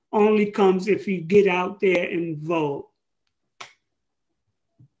change only comes if you get out there and vote.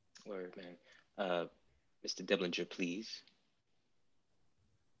 Word, man. Mr. Deblinger, please.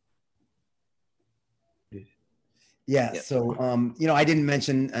 Yeah. Yep. So, I didn't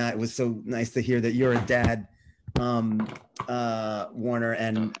mention, it was so nice to hear that you're a dad, Warner,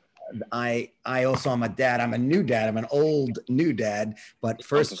 and I also am a dad. I'm a new dad. I'm an old new dad, but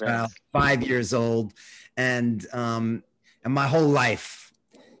first child, 5 years old, and my whole life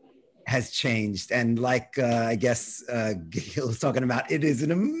has changed. And like I guess Gil was talking about, it is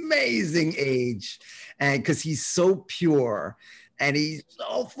an amazing age, and because he's so pure and he's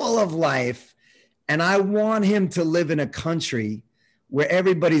so full of life, and I want him to live in a country where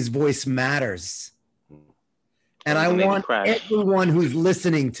everybody's voice matters. And I want everyone who's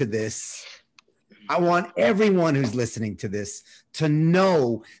listening to this, to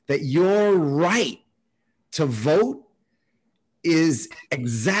know that your right to vote is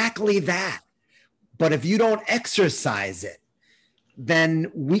exactly that. But if you don't exercise it,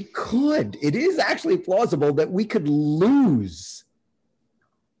 then it is actually plausible that we could lose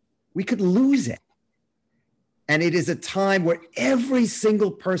it. And it is a time where every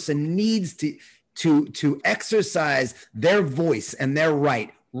single person needs to exercise their voice and their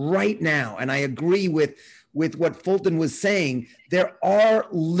right now. And I agree with what Fulton was saying. There are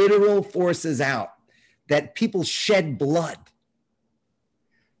literal forces out that people shed blood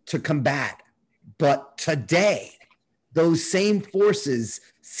to combat. But today, those same forces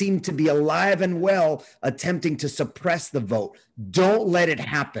seem to be alive and well, attempting to suppress the vote. Don't let it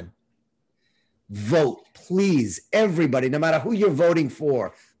happen. Vote, please, everybody, no matter who you're voting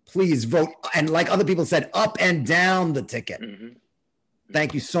for, please vote. And like other people said, up and down the ticket. Mm-hmm.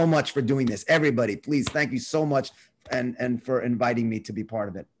 Thank you so much for doing this. Everybody, please, thank you so much and for inviting me to be part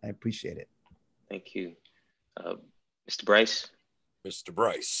of it. I appreciate it. Thank you. Mr. Brice? Mr.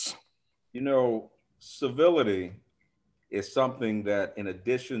 Brice. Civility is something that, in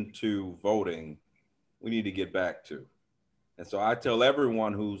addition to voting, we need to get back to. And so I tell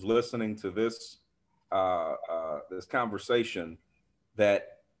everyone who's listening to this this conversation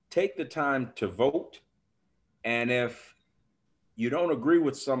that take the time to vote. And if you don't agree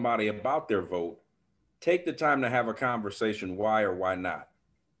with somebody about their vote, take the time to have a conversation, why or why not.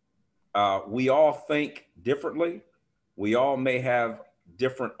 We all think differently. We all may have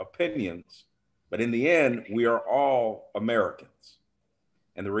different opinions, but in the end, we are all Americans.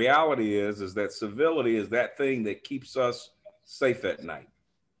 And the reality is that civility is that thing that keeps us safe at night.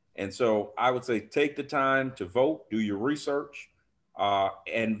 And so I would say take the time to vote, do your research,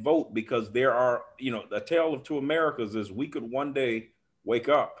 and vote, because there are, the tale of two Americas is we could one day wake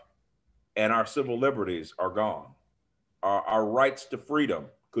up and our civil liberties are gone. our rights to freedom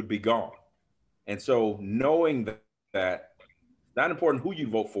could be gone. And so knowing that it's not important who you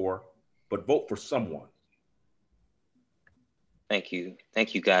vote for, but vote for someone. Thank you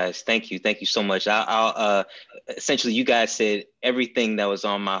guys. Thank you so much. I'll essentially, you guys said everything that was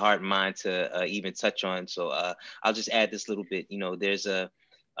on my heart and mind to even touch on. So I'll just add this little bit. You know, there's a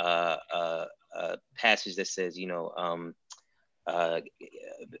passage that says, you know,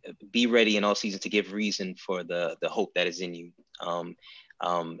 be ready in all seasons to give reason for the hope that is in you.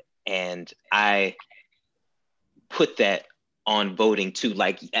 And I put that on voting too,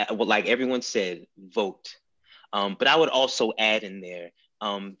 like everyone said, vote. But I would also add in there,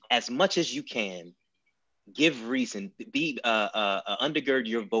 as much as you can, give reason, undergird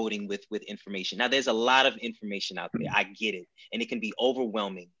your voting with information. Now, there's a lot of information out there. I get it. And it can be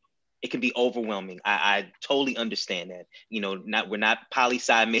overwhelming. I totally understand that. You know, we're not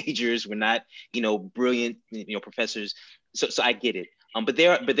poli-sci majors. We're not, you know, brilliant, you know, professors. So I get it. But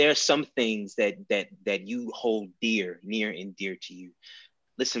there are some things that you hold near and dear to you.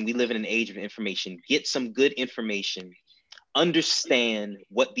 Listen, we live in an age of information. Get some good information. Understand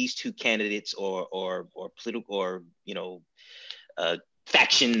what these two candidates or political or, you know,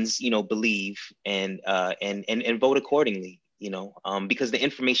 factions, you know, believe, and vote accordingly. You know, because the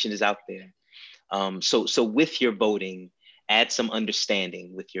information is out there. So with your voting, add some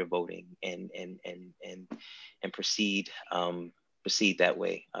understanding with your voting, and proceed that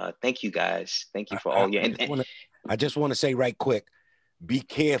way. Thank you guys. Thank you for all your. I just want to say right quick, be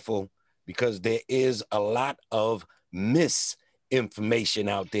careful, because there is a lot of misinformation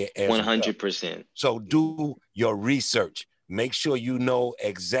out there. 100%. So do your research. Make sure you know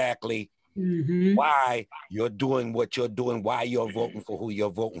exactly why you're doing what you're doing, why you're voting for who you're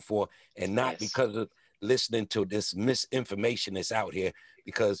voting for, and not because of listening to this misinformation that's out here,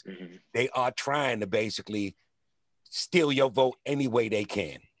 because they are trying to basically steal your vote any way they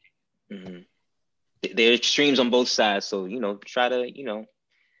can. There are extremes on both sides, so, you know, try to, you know,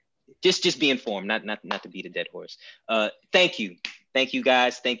 just be informed, not to beat a dead horse. Thank you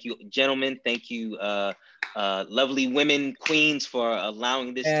guys. Thank you, gentlemen. Thank you, lovely women, queens, for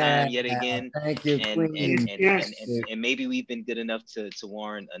allowing this time yet again. Thank you, Queen. And maybe we've been good enough to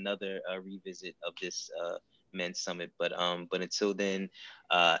warrant another revisit of this men's summit. But until then,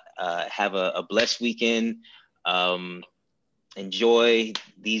 have a blessed weekend. Enjoy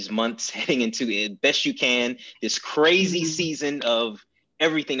these months heading into it best you can, this crazy season of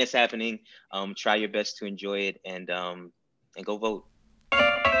everything that's happening. Try your best to enjoy it, and go vote.